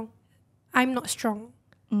stay strong, I'm not strong.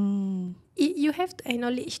 You have to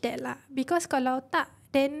acknowledge that lah. Because kalau tak,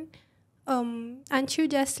 then aren't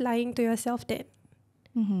you just lying to yourself then?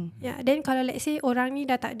 Yeah. Then kalau let's say orang ni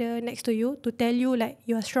dah tak ada next to you to tell you like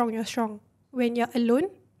you're strong. When you're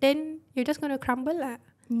alone, then you're just gonna crumble lah.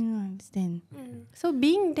 Yeah, I understand. So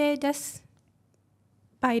being there just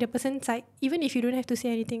by the person's side, even if you don't have to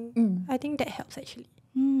say anything, I think that helps actually.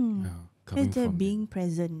 It's being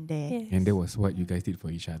present there. Yes. And that was what you guys did for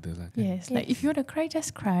each other lah. Yes, like if you want to cry,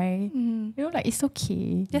 just cry. You know, like it's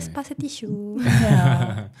okay. Just pass a tissue.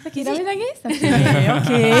 Yeah. Okay, nangis.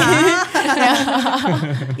 Okay.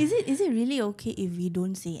 Is it really okay if we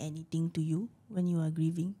don't say anything to you when you are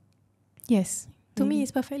grieving? Yes. To me,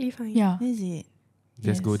 it's perfectly fine. Yeah. Is it?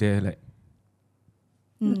 Just go there like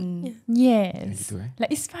Yes. gitu,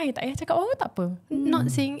 Like it's fine. Tak payah cakap apa tak apa. Not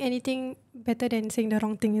saying anything better than saying the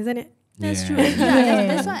wrong thing, isn't it? That's true. Yes.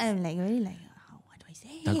 That's why I'm like very like, what do I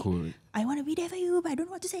say? takut. I want to be there for you, but I don't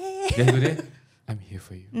know what to say. Just go there. I'm here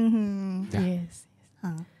for you. Dah. Yes.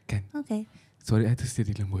 Kan. Okay. Sorry, I tu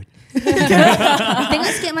sedih lembut.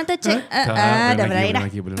 Tengok sikit mata check. Dah berair dah.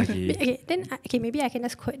 Belum lagi. Okay, then maybe I can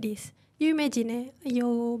just quote this. You imagine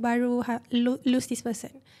you baru lose this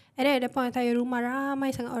person, and then at the point of time rumah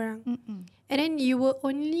ramai sangat orang, and then you will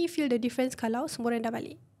only feel the difference kalau semua orang dah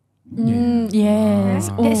balik.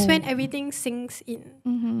 Yes. That's when everything sinks in.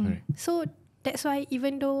 Correct. So that's why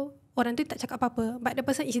even though orang tu tak cakap apa-apa, but the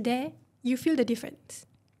person is there, you feel the difference.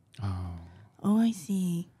 Oh, I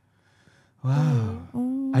see. Wow.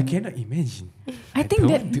 I cannot imagine. I think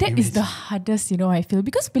that is the hardest, you know, I feel.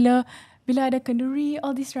 Because bila ada kenduri,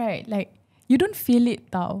 all this, right? Like, you don't feel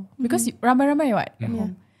it tau. Because ramai-ramai what at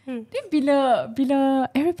home. Then bila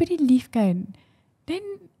everybody leave kan, then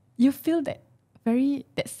you feel that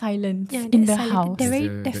silence in the house. The very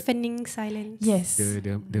deafening silence. Yes.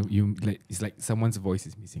 You like, it's like someone's voice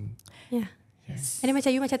is missing. Yeah. Yes. And then macam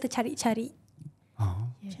you macam tercari-cari.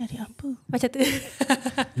 Cari apa? Macam tu.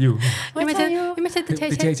 You macam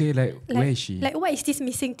tercari-cari. Like where is she? Like what is this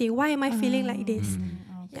missing thing? Why am I feeling like this?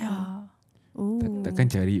 Yeah. Takkan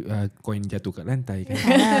cari koin jatuh kat lantai kan?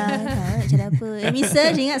 Cari apa?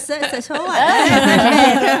 Search, ingat search what?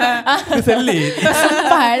 Keselit.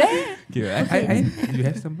 Sempat Okay, you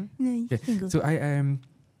have someone? No, you can go. So I am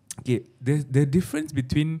okay. The difference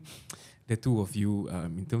between the two of you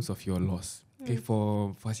in terms of your loss Okay,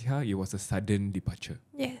 for Fasiha, it was a sudden departure.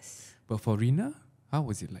 Yes. But for Rina, how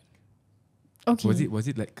was it like? Okay. Was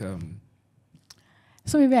it like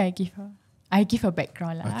So maybe I give her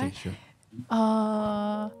background lah. Okay, sure.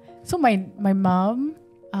 So my mom,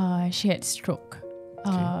 she had stroke.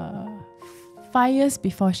 5 years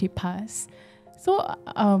before she passed. So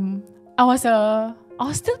I was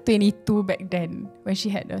still 22 back then when she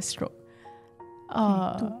had a stroke.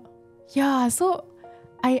 Yeah, so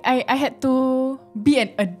I had to be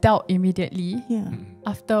an adult immediately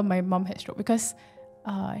after my mom had stroke because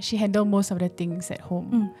she handled most of the things at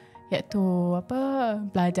home. He had to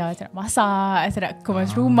belajar macam nak masak, macam nak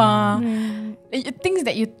kemas rumah. Things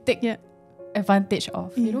that you take advantage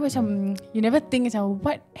of. You know, macam you never think macam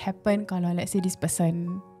what happened kalau let's say this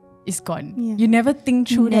person is gone. You never think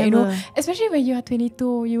through that, you know. Especially when you are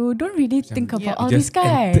 22, you don't really think about all this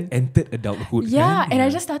kind. Entered adulthood. Yeah, and I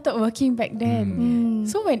just started working back then.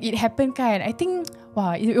 So when it happened kind, I think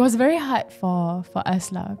wow, it was very hard for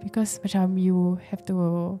us lah because macam you have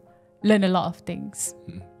to learn a lot of things.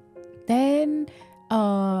 Then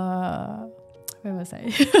where was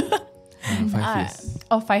I? 5 years.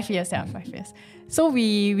 5 years, yeah, 5 years. So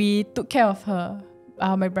we took care of her,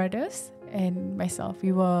 my brothers and myself.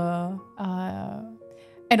 We were,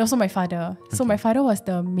 and also my father. So my father was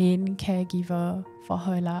the main caregiver for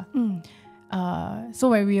her lah. So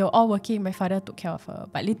when we were all working, my father took care of her.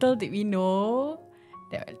 But little did we know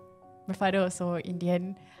that my father also in the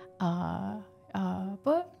end,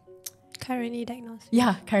 Currently diagnosed.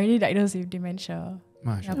 Yeah, currently diagnosed with dementia.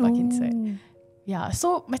 Parkinson. Yeah,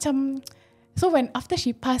 so macam, so when after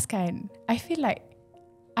she passed kan, I feel like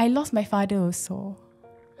I lost my father also.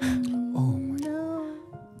 Oh my no.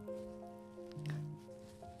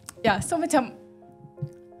 Yeah, so macam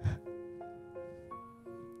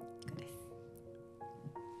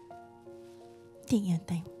Take your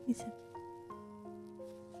time.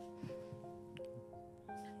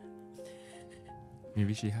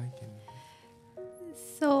 Maybe she can.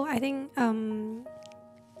 So I think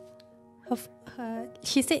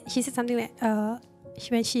she said something like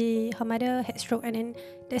when her mother had stroke, and then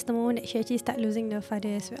that's the moment that she actually start losing the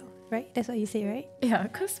father as well, right? That's what you say, right? yeah,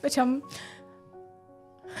 cause macam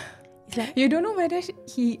It's like you don't know whether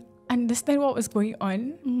he understand what was going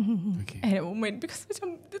on Okay. at that moment because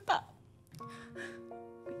macam dia tak.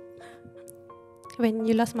 when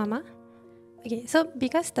you lost mama. Okay, so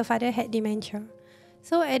because the father had dementia,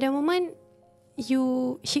 so at the moment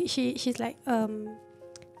she's like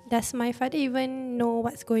does my father even know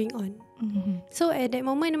what's going on? So at that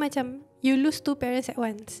moment macam you lose two parents at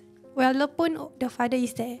once. Walaupun the father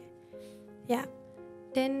is there. Yeah.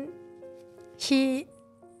 Then she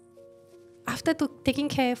after taking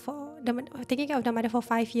care of the mother for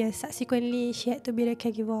 5 years, subsequently she had to be the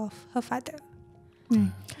caregiver of her father.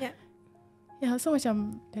 Yeah. Yeah, so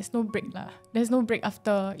macam there's no break lah. There's no break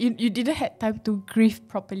after you didn't have time to grieve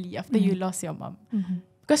properly after you lost your mom.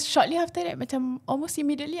 Because shortly after that, macam almost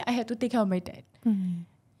immediately I had to take care of my dad.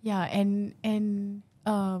 Yeah, and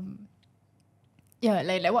yeah,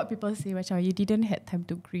 like what people say, macam you didn't have time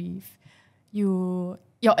to grieve. Your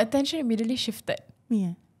attention immediately shifted.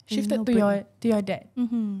 Yeah. Shifted to your dad.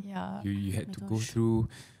 Yeah. You had to go through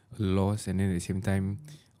a loss, and then at the same time,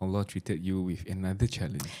 Allah treated you with another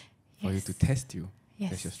challenge for you to test you,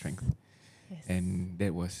 test your strength. Yes. And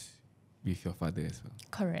that was with your father as well.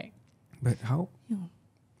 Correct. But how?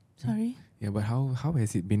 Sorry? Yeah, but how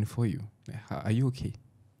has it been for you? Like, are you okay?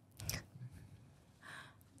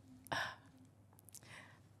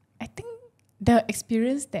 I think the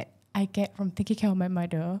experience that I get from taking care of my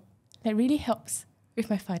mother that really helps with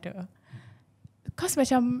my father. Because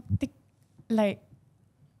macam like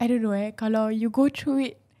I don't know kalau you go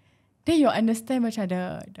through it, then you understand macam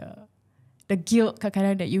the guilt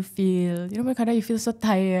kadang-kadang that you feel. You know, kadang-kadang you feel so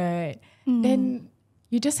tired. Then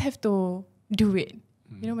you just have to do it.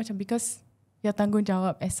 You know, macam because your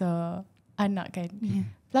tanggungjawab as a anak kan.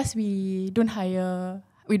 Plus we don't hire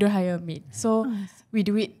a maid. So we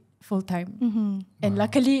do it full time. And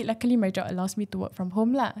luckily my job allows me to work from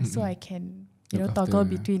home lah. So I can toggle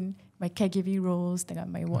between my caregiving roles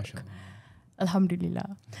dengan my work.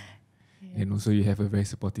 Alhamdulillah. And also you have a very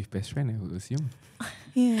supportive best friend, I would assume.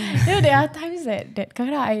 Yeah. There are times that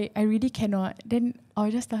kadang-kadang I really cannot. Then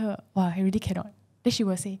I'll just tell her, wow, I really cannot. Then she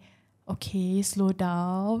will say, okay, slow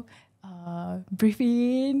down. Breathe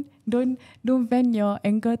in. Don't vent your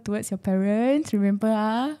anger towards your parents. Remember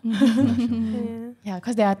Yeah,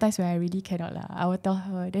 because there are times where I really cannot lah. I will tell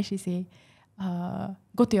her. Then she say,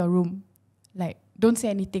 go to your room. Like don't say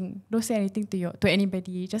anything. Don't say anything to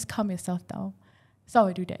anybody. Just calm yourself down. So I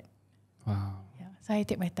will do that. Wow. Yeah. So I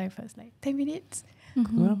take my time first, like 10 minutes.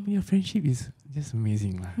 Korang punya friendship is just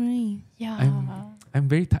amazing lah. Right. Yeah. I'm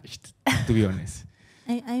very touched, to be honest.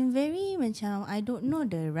 I'm very macam, I don't know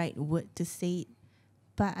the right word to say it,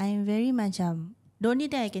 but I'm very macam, the only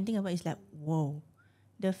thing I can think about is like, whoa,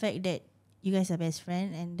 the fact that you guys are best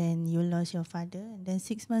friend and then you lost your father and then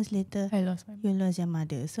 6 months later I lost my you lost your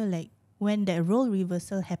mother. So like when that role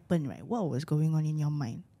reversal happened, right, what was going on in your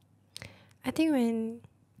mind? I think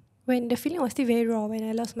when the feeling was still very raw when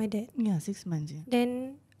I lost my dad. Yeah, 6 months. Yeah.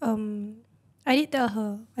 Then I did tell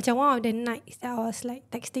her, macam one of the nights that I was like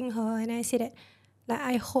texting her and I said that like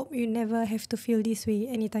I hope you never have to feel this way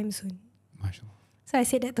anytime soon. MashaAllah. So I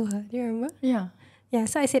said that to her. Do you remember? Yeah. Yeah,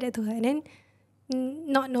 so I said that to her and then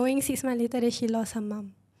not knowing 6 months later that she lost her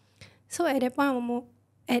mom. So at that point,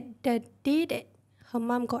 at the day that her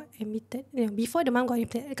mom got admitted, before the mom got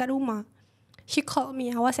admitted kat rumah, she called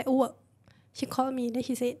me. I was at work. She called me. Then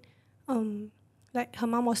she said, like her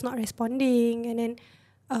mom was not responding, and then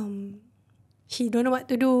she don't know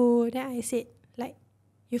what to do. Then I said, like,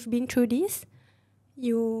 you've been through this.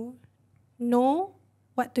 You know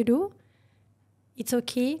what to do. It's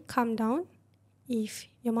okay. Calm down.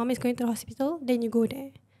 If your mom is going to the hospital, then you go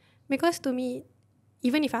there. Because to me,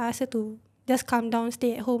 even if I ask her to just calm down,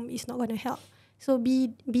 stay at home, it's not going to help. So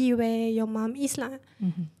be where your mom is lah.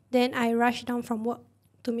 Mm-hmm. Then I rushed down from work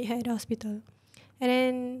to meet her at the hospital. And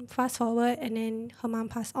then fast forward, and then her mom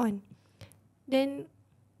passed on. Then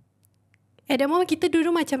at that moment kita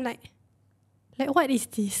dulu macam like what is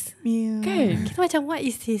this? Yeah. Okay. Kita macam what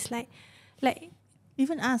is this? Like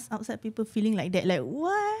even us outside people feeling like that, like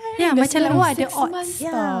what? yeah, There's macam like what are the 6 odds? months Yeah.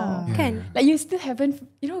 tau. Kan? Like you still haven't,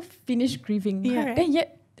 finished grieving. Yeah.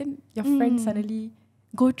 Then your friends suddenly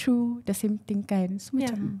go through the same thing kan. So Yeah.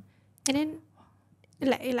 macam, And then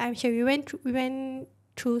like I'm sure we went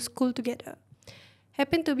through school together.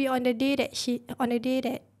 Happened to be on the day that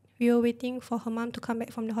we were waiting for her mom to come back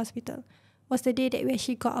from the hospital. Was the day that we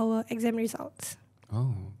actually got our exam results.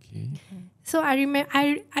 Oh, okay. So I remember,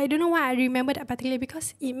 I don't know why I remember that particularly,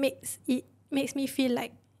 because it makes me feel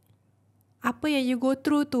like apa yang you go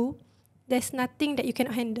through tu, there's nothing that you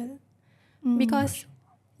cannot handle. Because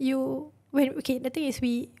the thing is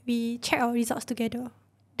we check our results together.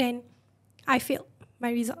 Then I failed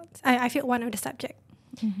my results. I failed one of the subject.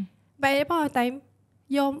 But at that point of time,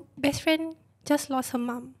 your best friend just lost her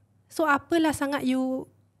mom. So apalah sangat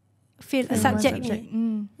you fail a subject ni.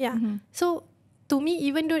 Yeah. So to me,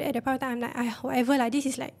 even though at the point of time I'm like, whatever lah, this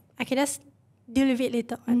is like, I can just deal with it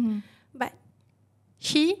later on. But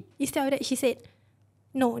instead of that, she said,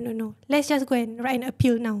 no, let's just go and write an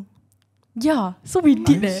appeal now. yeah. So we did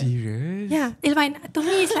Are you that. serious? Yeah. To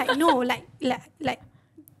me, it's like, no, like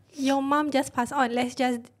your mom just passed on. Let's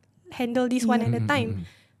just handle this one at a time.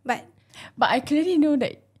 But But I clearly know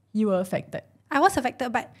that you were affected. I was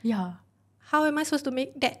affected, but Yeah. how am I supposed to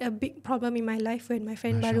make that a big problem in my life when my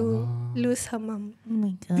friend baru lose her mom? Oh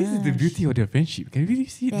my god. This is the beauty of their friendship. Can you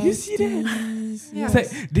really see? Do you see that? Yeah. It's like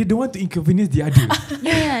they don't want to inconvenience the other.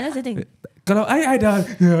 Yeah, that's the thing. Kalau I dah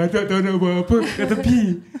tak tahu nak buat apa kat tepi.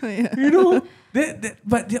 You know?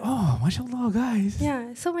 But mashallah guys.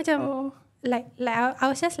 Yeah. So macam like I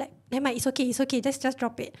was just like, never mind, it's okay, just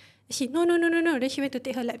drop it. She no. Then she went to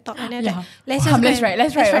take her laptop and then like, let's write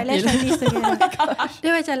this together.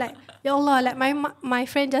 Then macam like, ya Allah, like my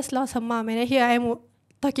friend just lost her mom and then here I am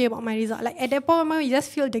talking about my result. Like at that point of time, you just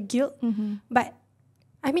feel the guilt. But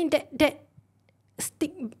I mean that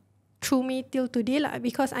stick through me till today lah,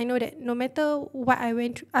 because I know that no matter what I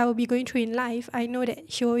will be going through in life, I know that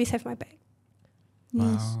she always have my back.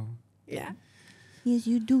 Yes. Wow. Yeah. Yes,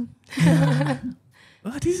 you do.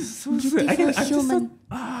 This is so sweet. I just human.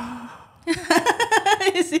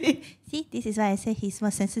 See, this is why I say he's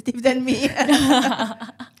more sensitive than me.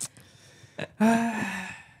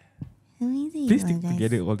 Amazing. Please stick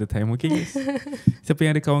together all the time, okay guys? Siapa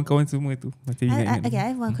yang ada kawan-kawan semua tu macam ingat. Okay,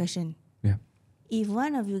 I have one question. Yeah. If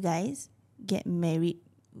one of you guys get married,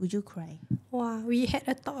 would you cry? Wow, we had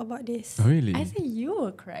a talk about this. Oh really? I think you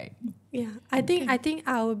will cry. Yeah, I think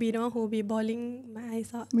I will be the one who will be bawling my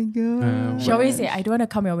eyes out. Oh my god. She always say, I don't want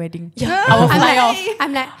to come your wedding. Yeah, I will fly off.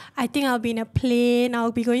 I'm like, I think I'll be in a plane.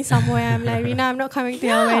 I'll be going somewhere. I'm like, Rina, I'm not coming to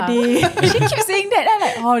your wedding. She keeps saying that. I'm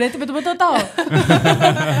like, oh, that's betul-betul tau.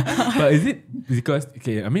 But is it because,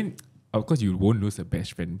 okay, I mean, of course you won't lose a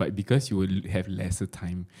best friend, but because you will have lesser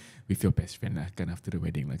time with your best friend lah, kan, after the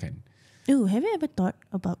wedding lah, kan? Oh, have you ever thought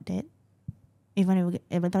about that? If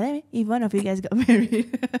one of you guys got married.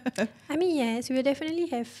 I mean, yes, we will definitely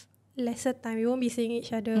have lesser time. We won't be seeing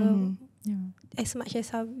each other as much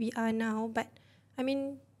as how we are now. But I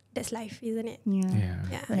mean, that's life, isn't it? Yeah.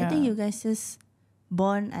 Yeah. But I think you guys just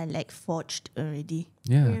bond are like forged already.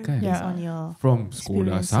 Kan. Based on your from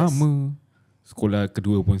sekolah sama, sekolah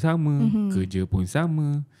kedua pun sama, kerja pun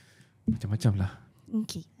sama, macam-macam lah.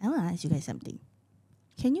 Okay, I want to ask you guys something.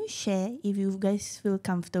 Can you share, if you guys feel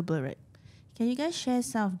comfortable, right? Can you guys share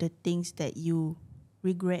some of the things that you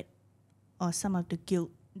regret or some of the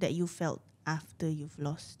guilt that you felt after you've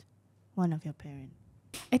lost one of your parents?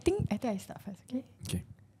 I think I start first, okay? Okay.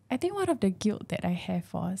 I think one of the guilt that I have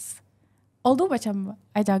was, although macam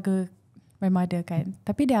I jaga my mother kan,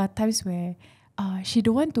 tapi there are times where she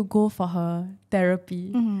don't want to go for her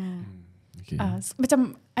therapy. Okay.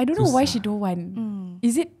 Macam I don't know why she don't want.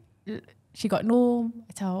 Is it she got no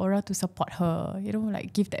macam orang to support her, you know,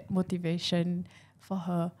 like give that motivation for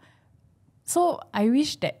her. So I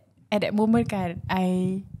wish that at that moment kan,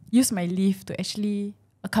 I use my leave to actually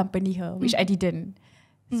accompany her, which I didn't.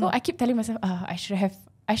 So I keep telling myself, I should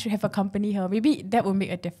have accompany her. Maybe that will make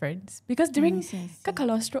a difference. Because during kan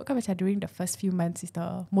kalau stroke kan macam during the first few months is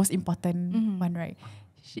the most important one, right?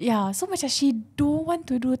 Yeah, so macam she don't want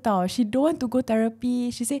to do tau. She don't want to go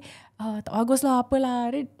therapy. She say, tak bagus lah,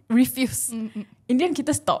 apalah. Then refuse. In the end,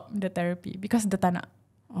 kita stop the therapy because dia tak nak.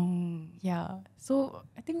 Yeah, so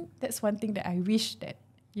I think that's one thing that I wish that,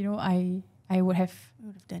 you know, I would have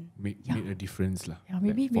done. Made a difference lah. Yeah,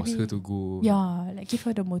 maybe force her to go. Yeah, like give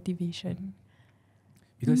her the motivation.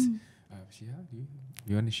 Because Shia, do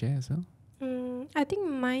you want to share as well? I think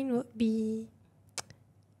mine would be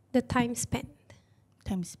the time spent.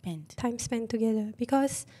 Time spent together.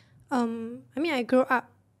 Because I mean, I grew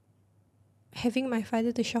up having my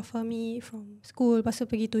father to chauffeur me from school, lepas tu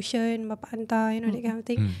pergi tuition, bapa hantar, you know, that kind of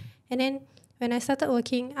thing. And then when I started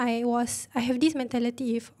working, I have this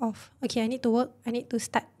mentality of okay, I need to work, I need to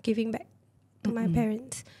start giving back to my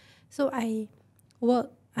parents. So I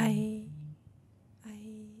work, I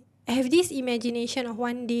have this imagination of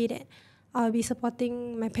one day that I'll be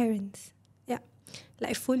supporting my parents. Yeah.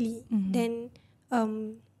 Like fully. Then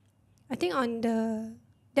I think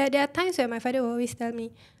there are times where my father will always tell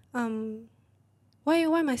me,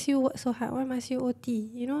 why must you work so hard? Why must you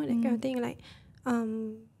OT? You know, that kind of thing. Like,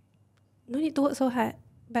 no need to work so hard.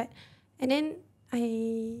 But and then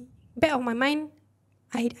back of my mind,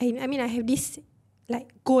 I mean I have this like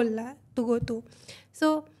goal lah to go to.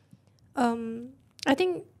 So I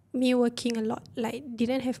think me working a lot, like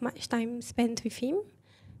didn't have much time spent with him.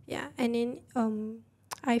 Yeah, and then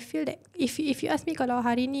I feel that if you ask me kalau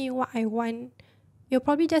hari ni what I want, you're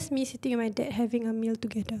probably just me sitting with my dad having a meal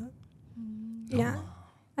together. Yeah,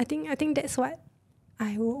 I think that's what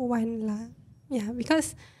I would want lah. Yeah,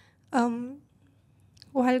 because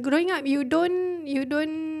while growing up, you don't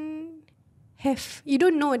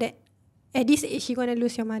know that at this age you're gonna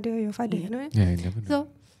lose your mother or your father. You know. Yeah, you never know.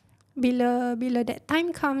 So bila that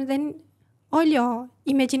time comes, then all your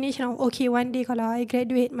imagination of okay, one day kalau I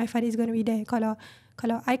graduate, my father is gonna be there. Kalau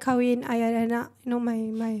I kahwin, I ada anak, you know,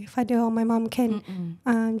 my father or my mom can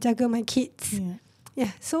jaga my kids.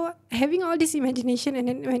 Yeah. So having all this imagination, and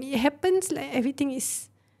then when it happens, like everything is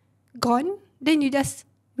gone, then you just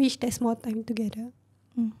wish there's more time together.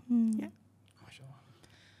 Yeah.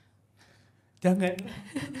 Jangan.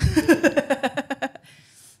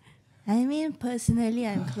 I mean, personally,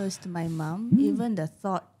 I'm close to my mom. Even the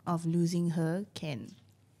thought of losing her can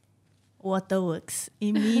waterworks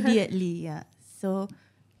immediately. Yeah. So,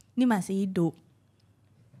 ni masih hidup.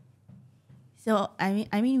 So, I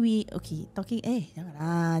mean, we okay talking.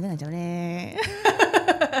 Jangan macam ni.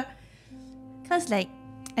 Cause like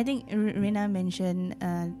I think Rina mentioned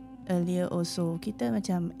earlier also, kita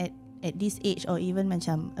macam at this age or even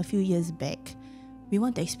macam a few years back, we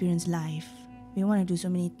want to experience life. We want to do so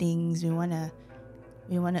many things. We want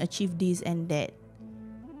to achieve this and that.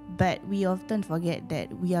 But we often forget that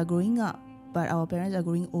we are growing up, but our parents are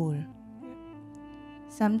growing old.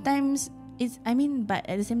 Sometimes but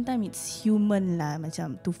at the same time it's human lah,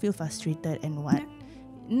 macam to feel frustrated and what.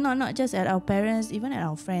 Not just at our parents, even at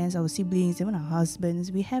our friends, our siblings, even our husbands.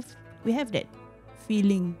 We have that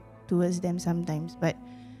feeling towards them sometimes. But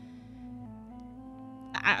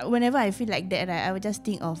whenever I feel like that, I would just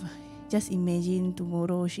think of, just imagine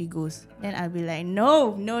tomorrow she goes. Then I'll be like,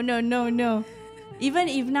 no. Even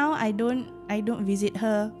if now I don't visit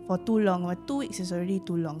her for too long, or 2 weeks is already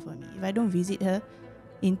too long for me. If I don't visit her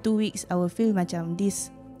in 2 weeks, I will feel macam this.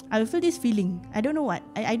 I will feel this feeling. I don't know what.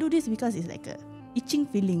 I do this because it's like a itching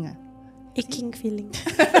feeling. Aching feeling.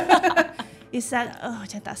 It's like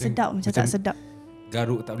macam tak sedap, macam tak sedap.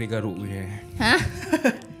 Garuk tak boleh garuk punya.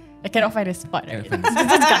 I cannot find a spot. Right?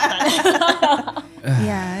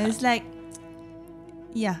 Yeah, it's like,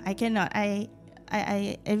 yeah, I cannot.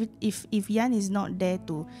 If Yan is not there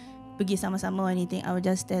to pergi sama-sama or anything, I will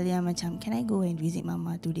just tell them macam, can I go and visit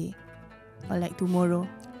Mama today or like tomorrow?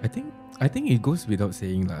 I think it goes without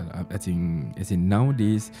saying lah. As in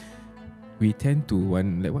nowadays, we tend to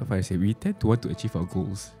want, like what I say, we tend to want to achieve our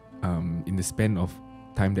goals in the span of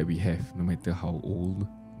time that we have, no matter how old,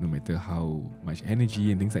 no matter how much energy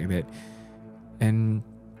and things like that. And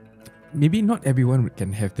maybe not everyone can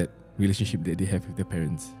have that relationship that they have with their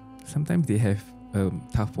parents. Sometimes they have a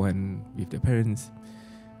tough one with their parents.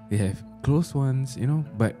 They have close ones, you know.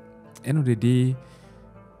 But end of the day,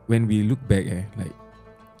 when we look back, like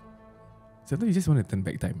sometimes you just want to turn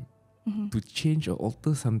back time to change or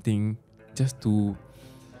alter something, just to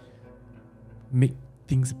make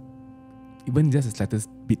things even just a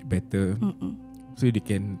slightest bit better. So they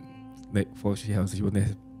can, like for she want to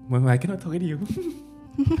have, well, I cannot talk to you.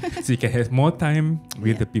 So you can have more time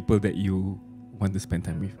with the people that you want to spend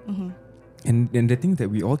time with. And the thing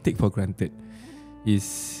that we all take for granted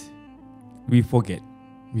is we forget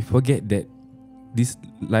that this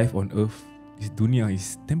life on earth, this dunia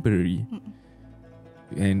is temporary.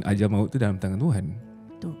 And ajal maut tu dalam tangan Tuhan.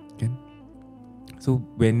 Kan? So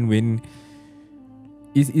when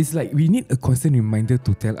it's like we need a constant reminder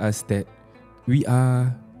to tell us that we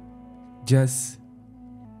are just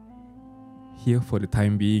here for the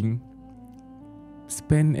time being.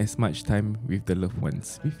 Spend as much time with the loved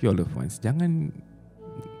ones, with your loved ones. Jangan,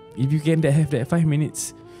 if you can have that 5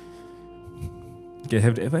 minutes, you can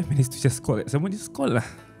have that 5 minutes to just call someone, just call lah.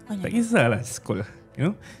 Tak kisah lah, just call lah. You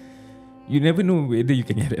know, you never know whether you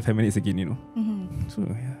can have that 5 minutes again. You know. So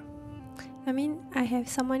yeah. I mean, I have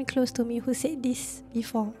someone close to me who said this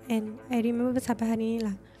before, and I remember sampai hari ni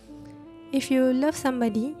lah. If you love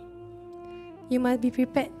somebody, you must be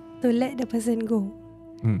prepared to let the person go.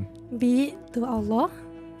 Be it to Allah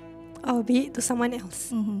or be it to someone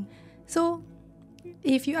else. So,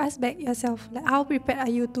 if you ask back yourself, like, how prepared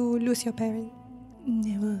are you to lose your parent?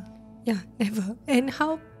 Never. Yeah, never. And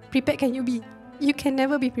how prepared can you be? You can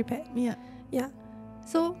never be prepared. Yeah.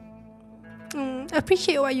 So,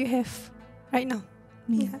 appreciate what you have right now.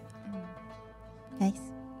 Yeah. Nice.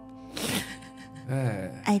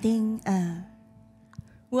 I think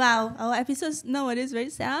wow, our episodes nowadays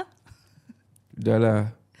very sad. Dah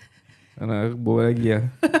lah, nak bawa lagi lah.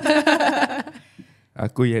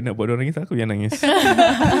 Aku yang nak buat orang nangis, aku yang nangis.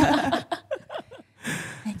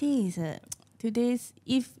 I think it's today's,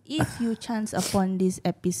 if you chance upon this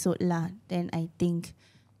episode lah, then I think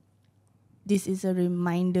this is a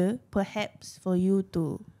reminder perhaps for you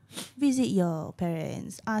to visit your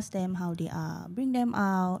parents, ask them how they are, bring them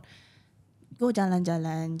out, go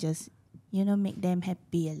jalan-jalan, just, you know, make them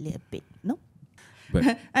happy a little bit, no?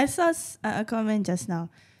 But I saw a comment just now.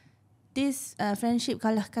 This friendship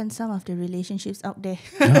kalahkan some of the relationships out there.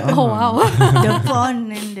 Oh wow. The bond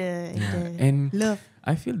and the love.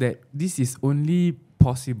 I feel that this is only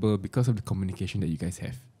possible because of the communication that you guys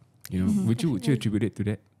have. You know, would you attribute it to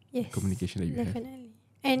that? Yes, communication that you definitely.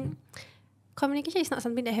 And communication is not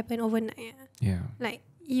something that happened overnight. Yeah. Like,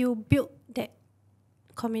 you build that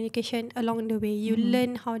communication along the way. You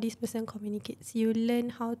learn how this person communicates. You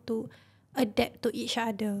learn how to adapt to each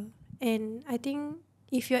other. And I think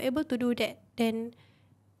if you're able to do that, then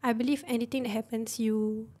I believe anything that happens,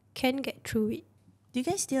 you can get through it. Do you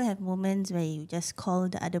guys still have moments where you just call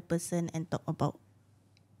the other person and talk about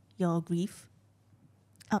your grief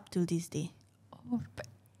up to this day? Oh, but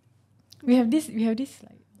we have this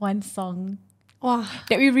like one song Wah,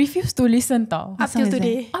 that we refuse to listen tau. Up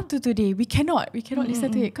to today, we cannot listen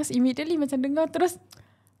to it because immediately macam dengar terus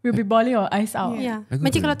we'll be bawling our eyes out. Yeah.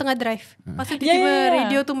 Macam kalau tengah drive, lepas tu tiba-tiba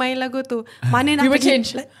radio tu main lagu tu, mana nak we will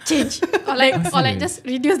change or like just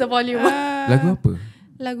reduce the volume. Lagu apa?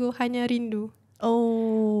 Lagu Hanya Rindu.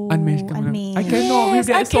 Oh, Unmatched. I cannot with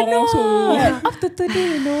that song also. Up to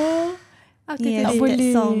today, you know. Yes, that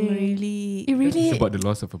song really. It's about the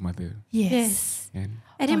loss of a mother. Yes. And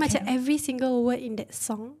then macam every single word in that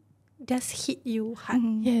song just hit you hard.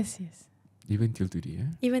 Yes. even till today.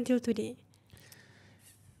 Even till today.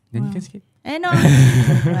 Nyanyikan sikit. No.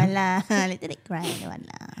 Walah, little bit cry.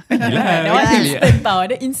 Walah. That one instant tau.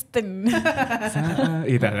 That instant.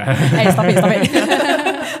 Tak lah. Hey, stop it.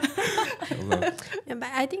 Yeah,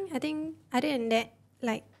 but I think other than that,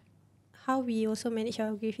 like how we also manage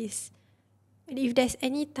our grief is, if there's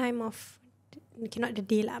any time of, not the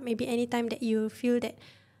day lah, maybe any time that you feel that,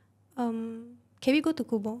 can we go to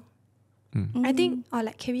Kubo? I think, or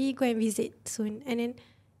like, can we go and visit soon? And then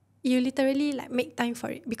you literally like make time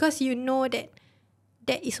for it because you know that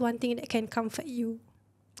that is one thing that can comfort you.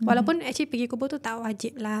 Walaupun actually pergi Kubo tu tak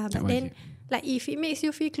wajib lah, but then like if it makes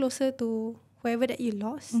you feel closer to whoever that you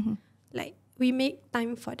lost, like we make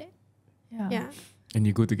time for that. Yeah. And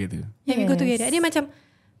you go together. Yeah, we go together. Dia macam,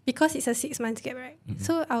 because it's a 6 months gap, right?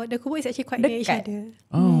 So the kubur is actually quite near each other.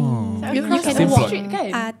 Oh. You can Same walk.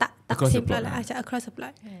 plot. Tak Across same the plot plot lah. Macam across the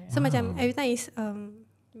plot. So macam every time is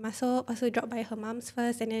masuk, lepas tu drop by her mom's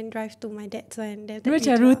first and then drive to my dad's one. Dia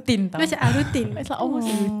macam rutin tau. Macam rutin. It's like almost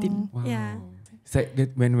a routine. Wow. Yeah. It's like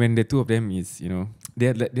that when the two of them is, you know,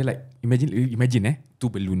 they're like imagine 2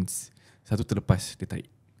 balloons. Satu terlepas dia tarik.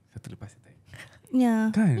 Satu lepas dia tarik.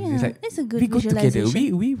 Yeah. Kan? Yeah. It's like It's a good we go together.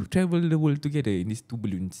 visualization. We travel the world together in these 2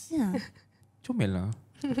 balloons. Yeah. Comel lah.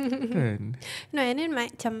 Kan? No, and then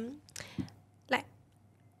macam, like,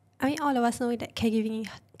 I mean all of us know that caregiving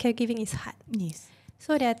is hard. Yes.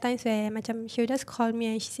 So there are times where macam she'll just call me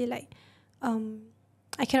and she say like,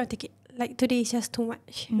 I cannot take it. Like today is just too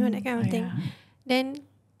much. You know, that kind of thing. Then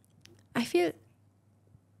I feel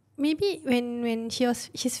maybe when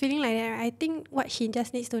she's feeling like that, I think what she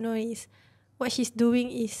just needs to know is what she's doing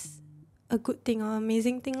is a good thing or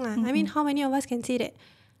amazing thing lah. I mean, how many of us can say that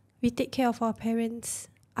we take care of our parents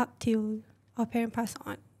up till our parent pass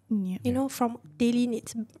on? Yeah. You know, from daily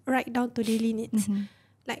needs right down to daily needs.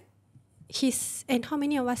 Like and how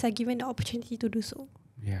many of us are given the opportunity to do so?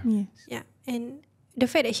 Yeah. Yes. Yeah. And the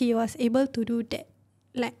fact that she was able to do that,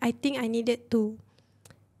 like I think I needed to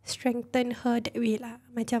strengthen her that way lah.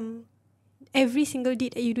 Macam every single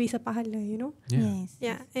deed that you do is a pahala, you know? Yeah. Yes.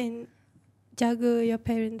 Yeah. And jaga your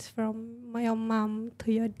parents from your mom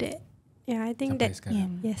to your dad. Yeah, I think Sampai that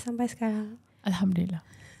sekarang. yeah, sampai sekarang. Alhamdulillah.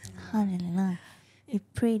 Alhamdulillah. I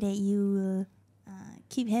pray that you will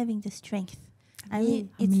keep having the strength. I mean,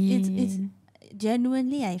 it's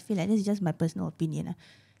genuinely, I feel like this is just my personal opinion.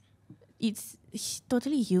 It's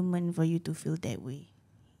totally human for you to feel that way.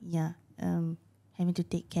 Yeah. Having to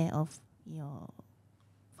take care of your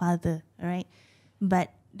father, right?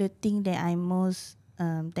 But the thing that I'm most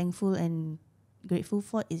thankful and grateful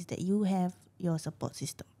for is that you have your support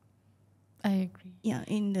system. I agree. Yeah,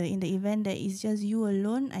 in the event that it's just you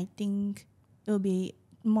alone, I think it will be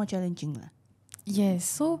more challenging lah. Yes,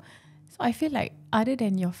 so I feel like other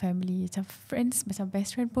than your family, macam friends, macam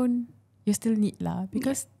best friend pun, you still need lah,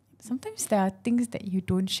 because sometimes there are things that you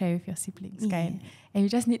don't share with your siblings, kan? And you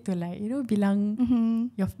just need to like, you know, bilang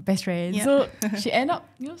your best friend. Yeah. So she end up,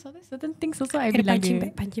 you know, sometimes certain things also I bilang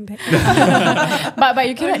dia. Punching back. but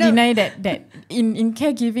you cannot deny that in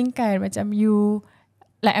caregiving kan, macam you,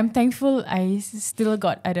 like I'm thankful I still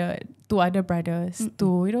got 2 other brothers to,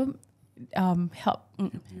 you know, help.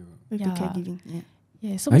 With the caregiving. Yeah.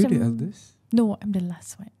 Yeah, so Are you macam, the eldest? No, I'm the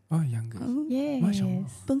last one. Oh, youngest. Yes. Masya Allah.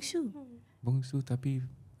 Bangsu. Bongsu tapi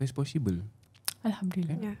responsible.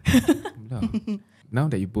 Alhamdulillah. Yeah. Alhamdulillah. Now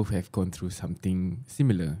that you both have gone through something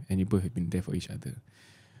similar and you both have been there for each other,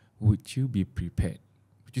 would you be prepared?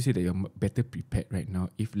 Would you say that you're better prepared right now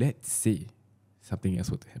if, let's say, something else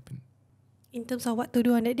were to happen? In terms of what to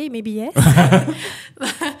do on that day, maybe yes.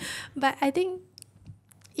 but I think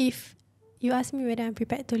if you ask me whether I'm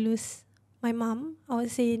prepared to lose my mom, I would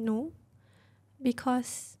say no,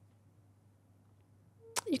 because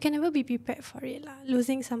you can never be prepared for it lah.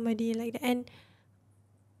 Losing somebody like that, and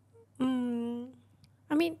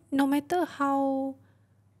I mean, no matter how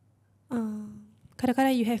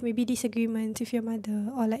kadang-kadang you have maybe disagreements with your mother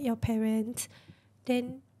or like your parents,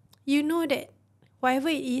 then you know that whatever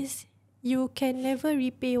it is, you can never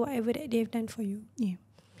repay whatever that they've done for you. Yeah.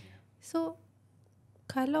 So,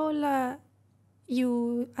 kalau lah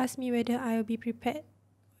you ask me whether I'll be prepared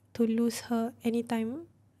to lose her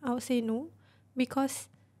anytime, I would say no,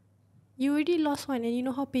 because you already lost one and you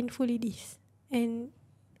know how painful it is, and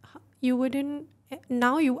you wouldn't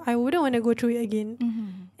I wouldn't want to go through it again.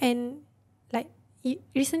 And like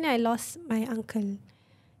recently I lost my uncle,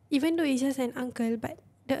 even though it's just an uncle, but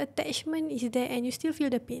the attachment is there and you still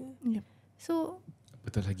feel the pain. Yep. So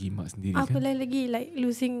Betul lagi mak sendiri apa kan? lagi like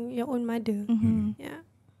losing your own mother. Yeah.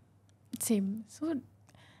 Same. So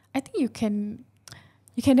I think you can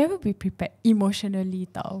never be prepared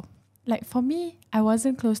emotionally tau. Like for me, I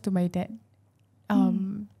wasn't close to my dad.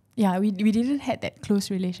 Yeah, we didn't had that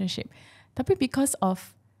close relationship. Tapi because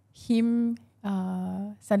of him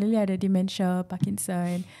suddenly ada dementia,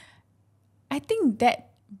 Parkinson, I think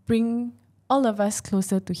that bring all of us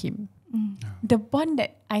closer to him. The bond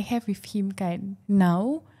that I have with him kan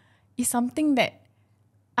now is something that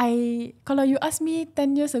kalau you ask me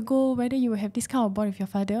 10 years ago whether you will have this kind of bond with your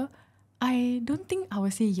father, I don't think I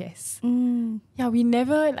will say yes. Yeah, we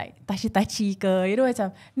never like touchy ke, you know,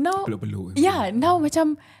 macam now. Peluk-peluk. Yeah, now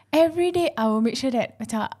macam every day I will make sure that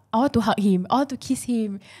macam I want to hug him, I want to kiss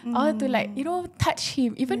him, I want to like, you know, touch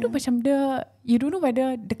him. Even though macam you don't know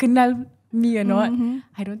whether dia kenal me or not.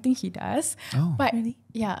 I don't think he does. Oh, but really?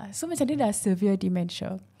 yeah, so macam dia dah severe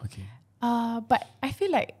dementia. okay. But I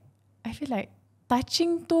feel like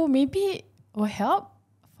touching tu maybe will help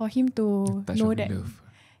for him to know that. Love.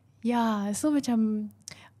 Yeah, so macam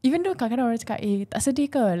even though kadang-kadang orang cakap tak sedih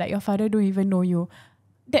ke, like your father don't even know you,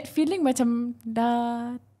 that feeling macam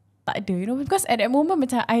dah tak ada, you know, because at that moment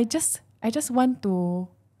macam I just want to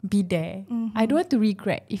be there. I don't want to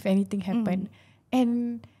regret if anything happened.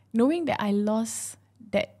 And knowing that I lost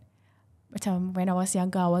that, macam when I was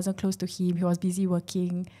younger I wasn't close to him, he was busy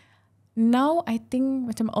working. Now I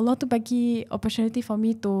think macam Allah tu bagi opportunity for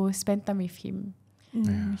me to spend time with him.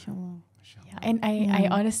 Masya-Allah. Yeah, and I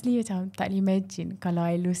honestly macam tak imagine kalau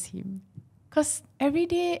I lose him. Cause every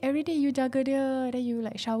day you jaga dia, then you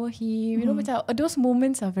like shower him, you know, macam those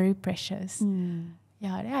moments are very precious.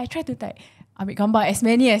 Yeah, then I try to like ambil gambar as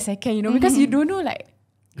many as I can, you know, because you don't know like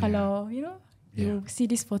kalau, you know, you see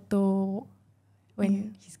this photo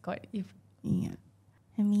when he's got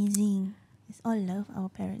amazing. It's all love,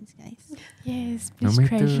 our parents, guys. Yes, please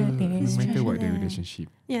treasure them. No matter what the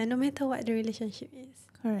relationship. Yeah, no matter what the relationship is.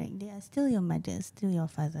 Correct. They are still your mother, still your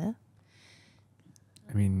father.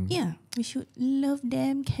 I mean, we should love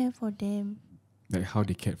them, care for them. Like how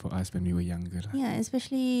they cared for us when we were younger. Yeah,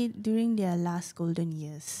 especially during their last golden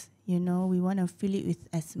years. You know, we want to fill it with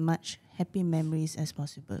as much happy memories as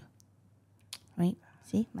possible. Right?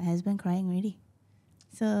 See, my husband crying already.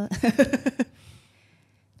 So,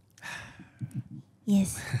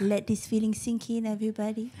 yes, let this feeling sink in,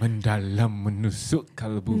 everybody. Mendalam menusuk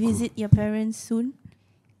kalbuku. Visit your parents soon.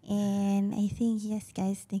 And I think, yes,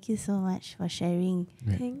 guys, thank you so much for sharing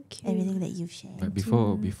everything that you've shared. But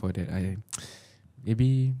before that,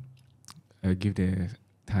 maybe I'll give the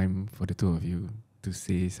time for the two of you to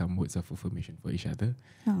say some words of affirmation for each other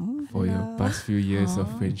for your past few years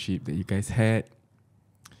of friendship that you guys had.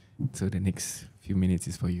 So the next few minutes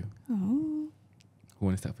is for you. Who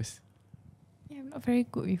want to start first? Yeah, I'm not very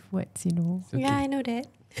good with words, you know. Okay. Yeah, I know that.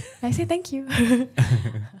 I say thank you.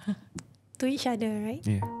 To each other, right?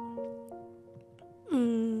 Yeah.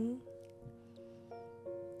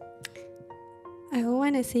 I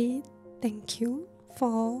want to say thank you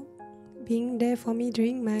for being there for me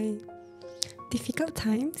during my difficult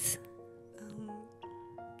times,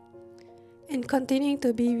 and continuing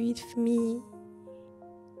to be with me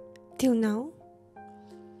till now.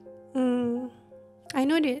 I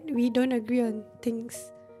know that we don't agree on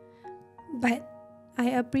things, but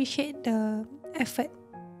I appreciate the effort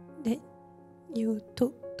that you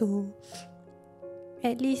took to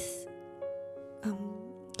at least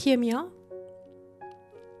hear me out.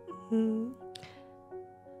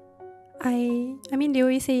 I mean, they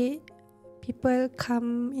always say people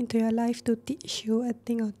come into your life to teach you a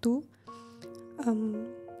thing or two,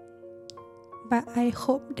 but I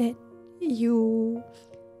hope that you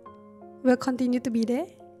will continue to be there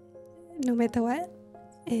no matter what,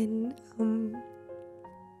 and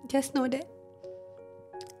just know that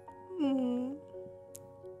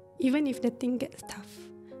even if the thing gets tough,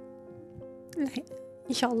 like,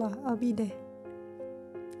 inshallah, I'll be there.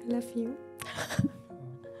 I love you.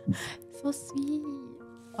 So sweet.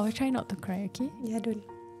 I will try not to cry, okay? Yeah, don't.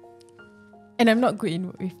 And I'm not good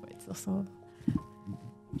with words also.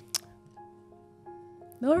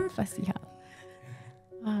 Nur Fasiha.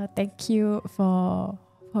 Thank you for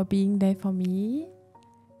being there for me,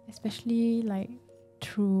 especially like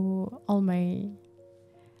through all my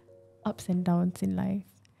ups and downs in life.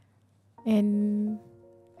 And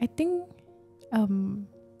I think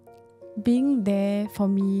being there for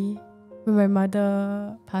me when my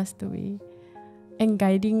mother passed away and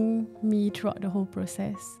guiding me throughout the whole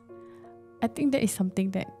process, I think that is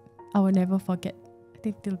something that I will never forget. I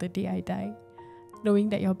think till the day I die, knowing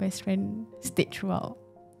that your best friend stayed throughout.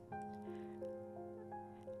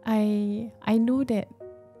 I know that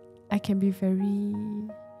I can be very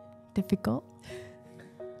difficult,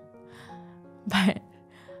 but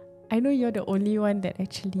I know you're the only one that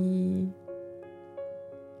actually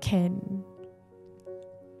can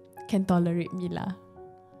tolerate me lah.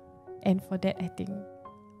 And for that, I think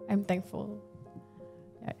I'm thankful.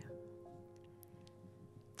 Yeah.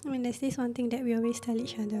 I mean, there's this one thing that we always tell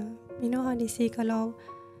each other. You know how they say kalau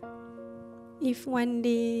if one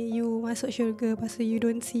day you masuk syurga, lepas tu you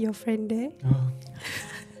don't see your friend there.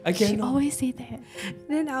 She always say that.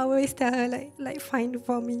 Then I always tell her like find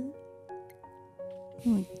for me.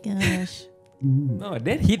 Oh my gosh. No,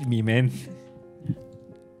 that hit me, man.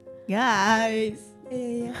 Guys.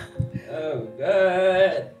 Yeah. Oh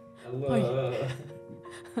God. Allah.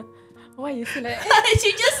 Why you feel like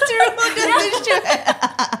She just threw the tissue.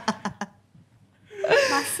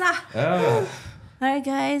 Basah. Alright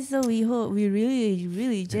guys, so we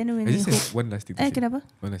really I genuinely just hope. have one last thing to say. Kenapa?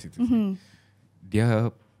 One last thing to say.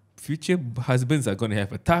 Their future husbands are gonna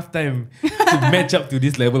have a tough time to match up to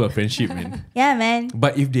this level of friendship, man. Yeah, man.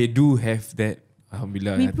 But if they do have that,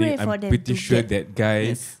 alhamdulillah, I'm pretty sure that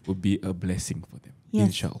guy would be a blessing for them.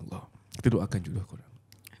 Yes. InsyaAllah. Kita doakan juga korang.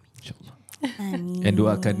 InsyaAllah. Amin. And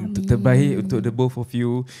doakan terbaik untuk the both of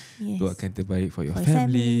you. Doakan terbaik for your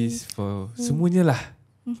families, for semuanya lah.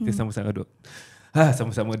 Kita sama-sama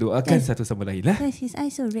sama-sama doakan satu sama lain lah. Guys, his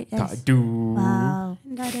eyes so red, guys. Tak ada. Wow.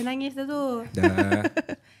 Dah nangis dah tu. Dah.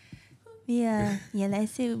 Yeah, like I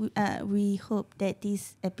said, we hope that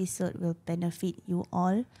this episode will benefit you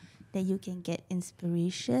all, that you can get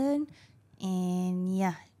inspiration, and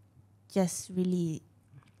just really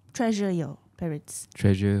treasure your parents.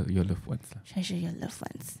 Treasure your loved ones. Treasure your loved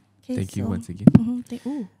ones. Okay, thank you once again.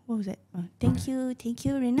 What was that? Thank you,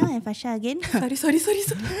 Rina and Fasha again. Sorry.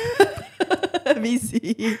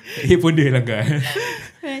 Busy. Pun dia langgar.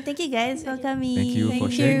 Thank you guys for coming. Thank you for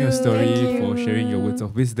sharing your story, for sharing your words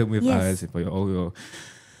of wisdom with us, and for all your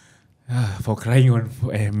for crying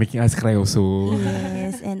making us cry also.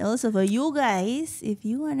 Yes, and also for you guys, if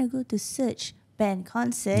you want to go to search band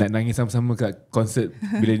concert, nak nangis sama-sama kat konsert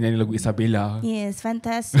bila nyanyi lagu Isabella. Yes,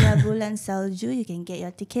 Fantasia Bulan Salju. You can get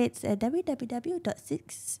your tickets at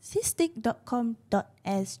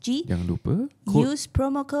www.sistik.com.sg. Jangan lupa use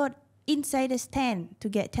promo code Insiders10 to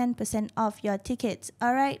get 10% off your tickets.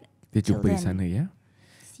 Alright. Kita jumpa di sana ya.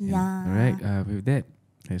 Siap. Alright, with that,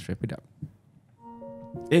 let's wrap it up.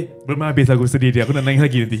 Belum habis lagu sedih dia. Aku nak nangis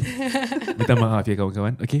lagi nanti. Minta maaf ya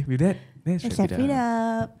kawan-kawan. Okay, with that, let's wrap it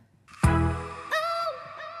up.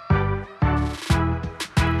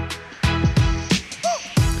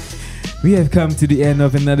 We have come to the end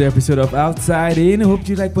of another episode of Outside In. Hope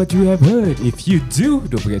you like what you have heard. If you do,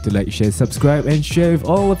 don't forget to like, share, subscribe, and share with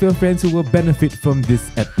all of your friends who will benefit from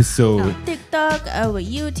this episode. Our TikTok, our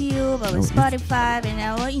YouTube, our Spotify, and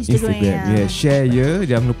our Instagram. Yeah, share ya.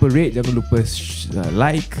 Jangan lupa rate, jangan lupa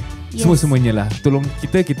like. Semua-semuanya lah. Tolong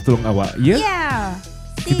kita tolong awak. Ya? Yeah.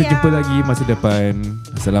 Kita jumpa lagi masa depan.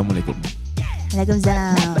 Assalamualaikum.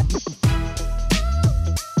 Waalaikumsalam.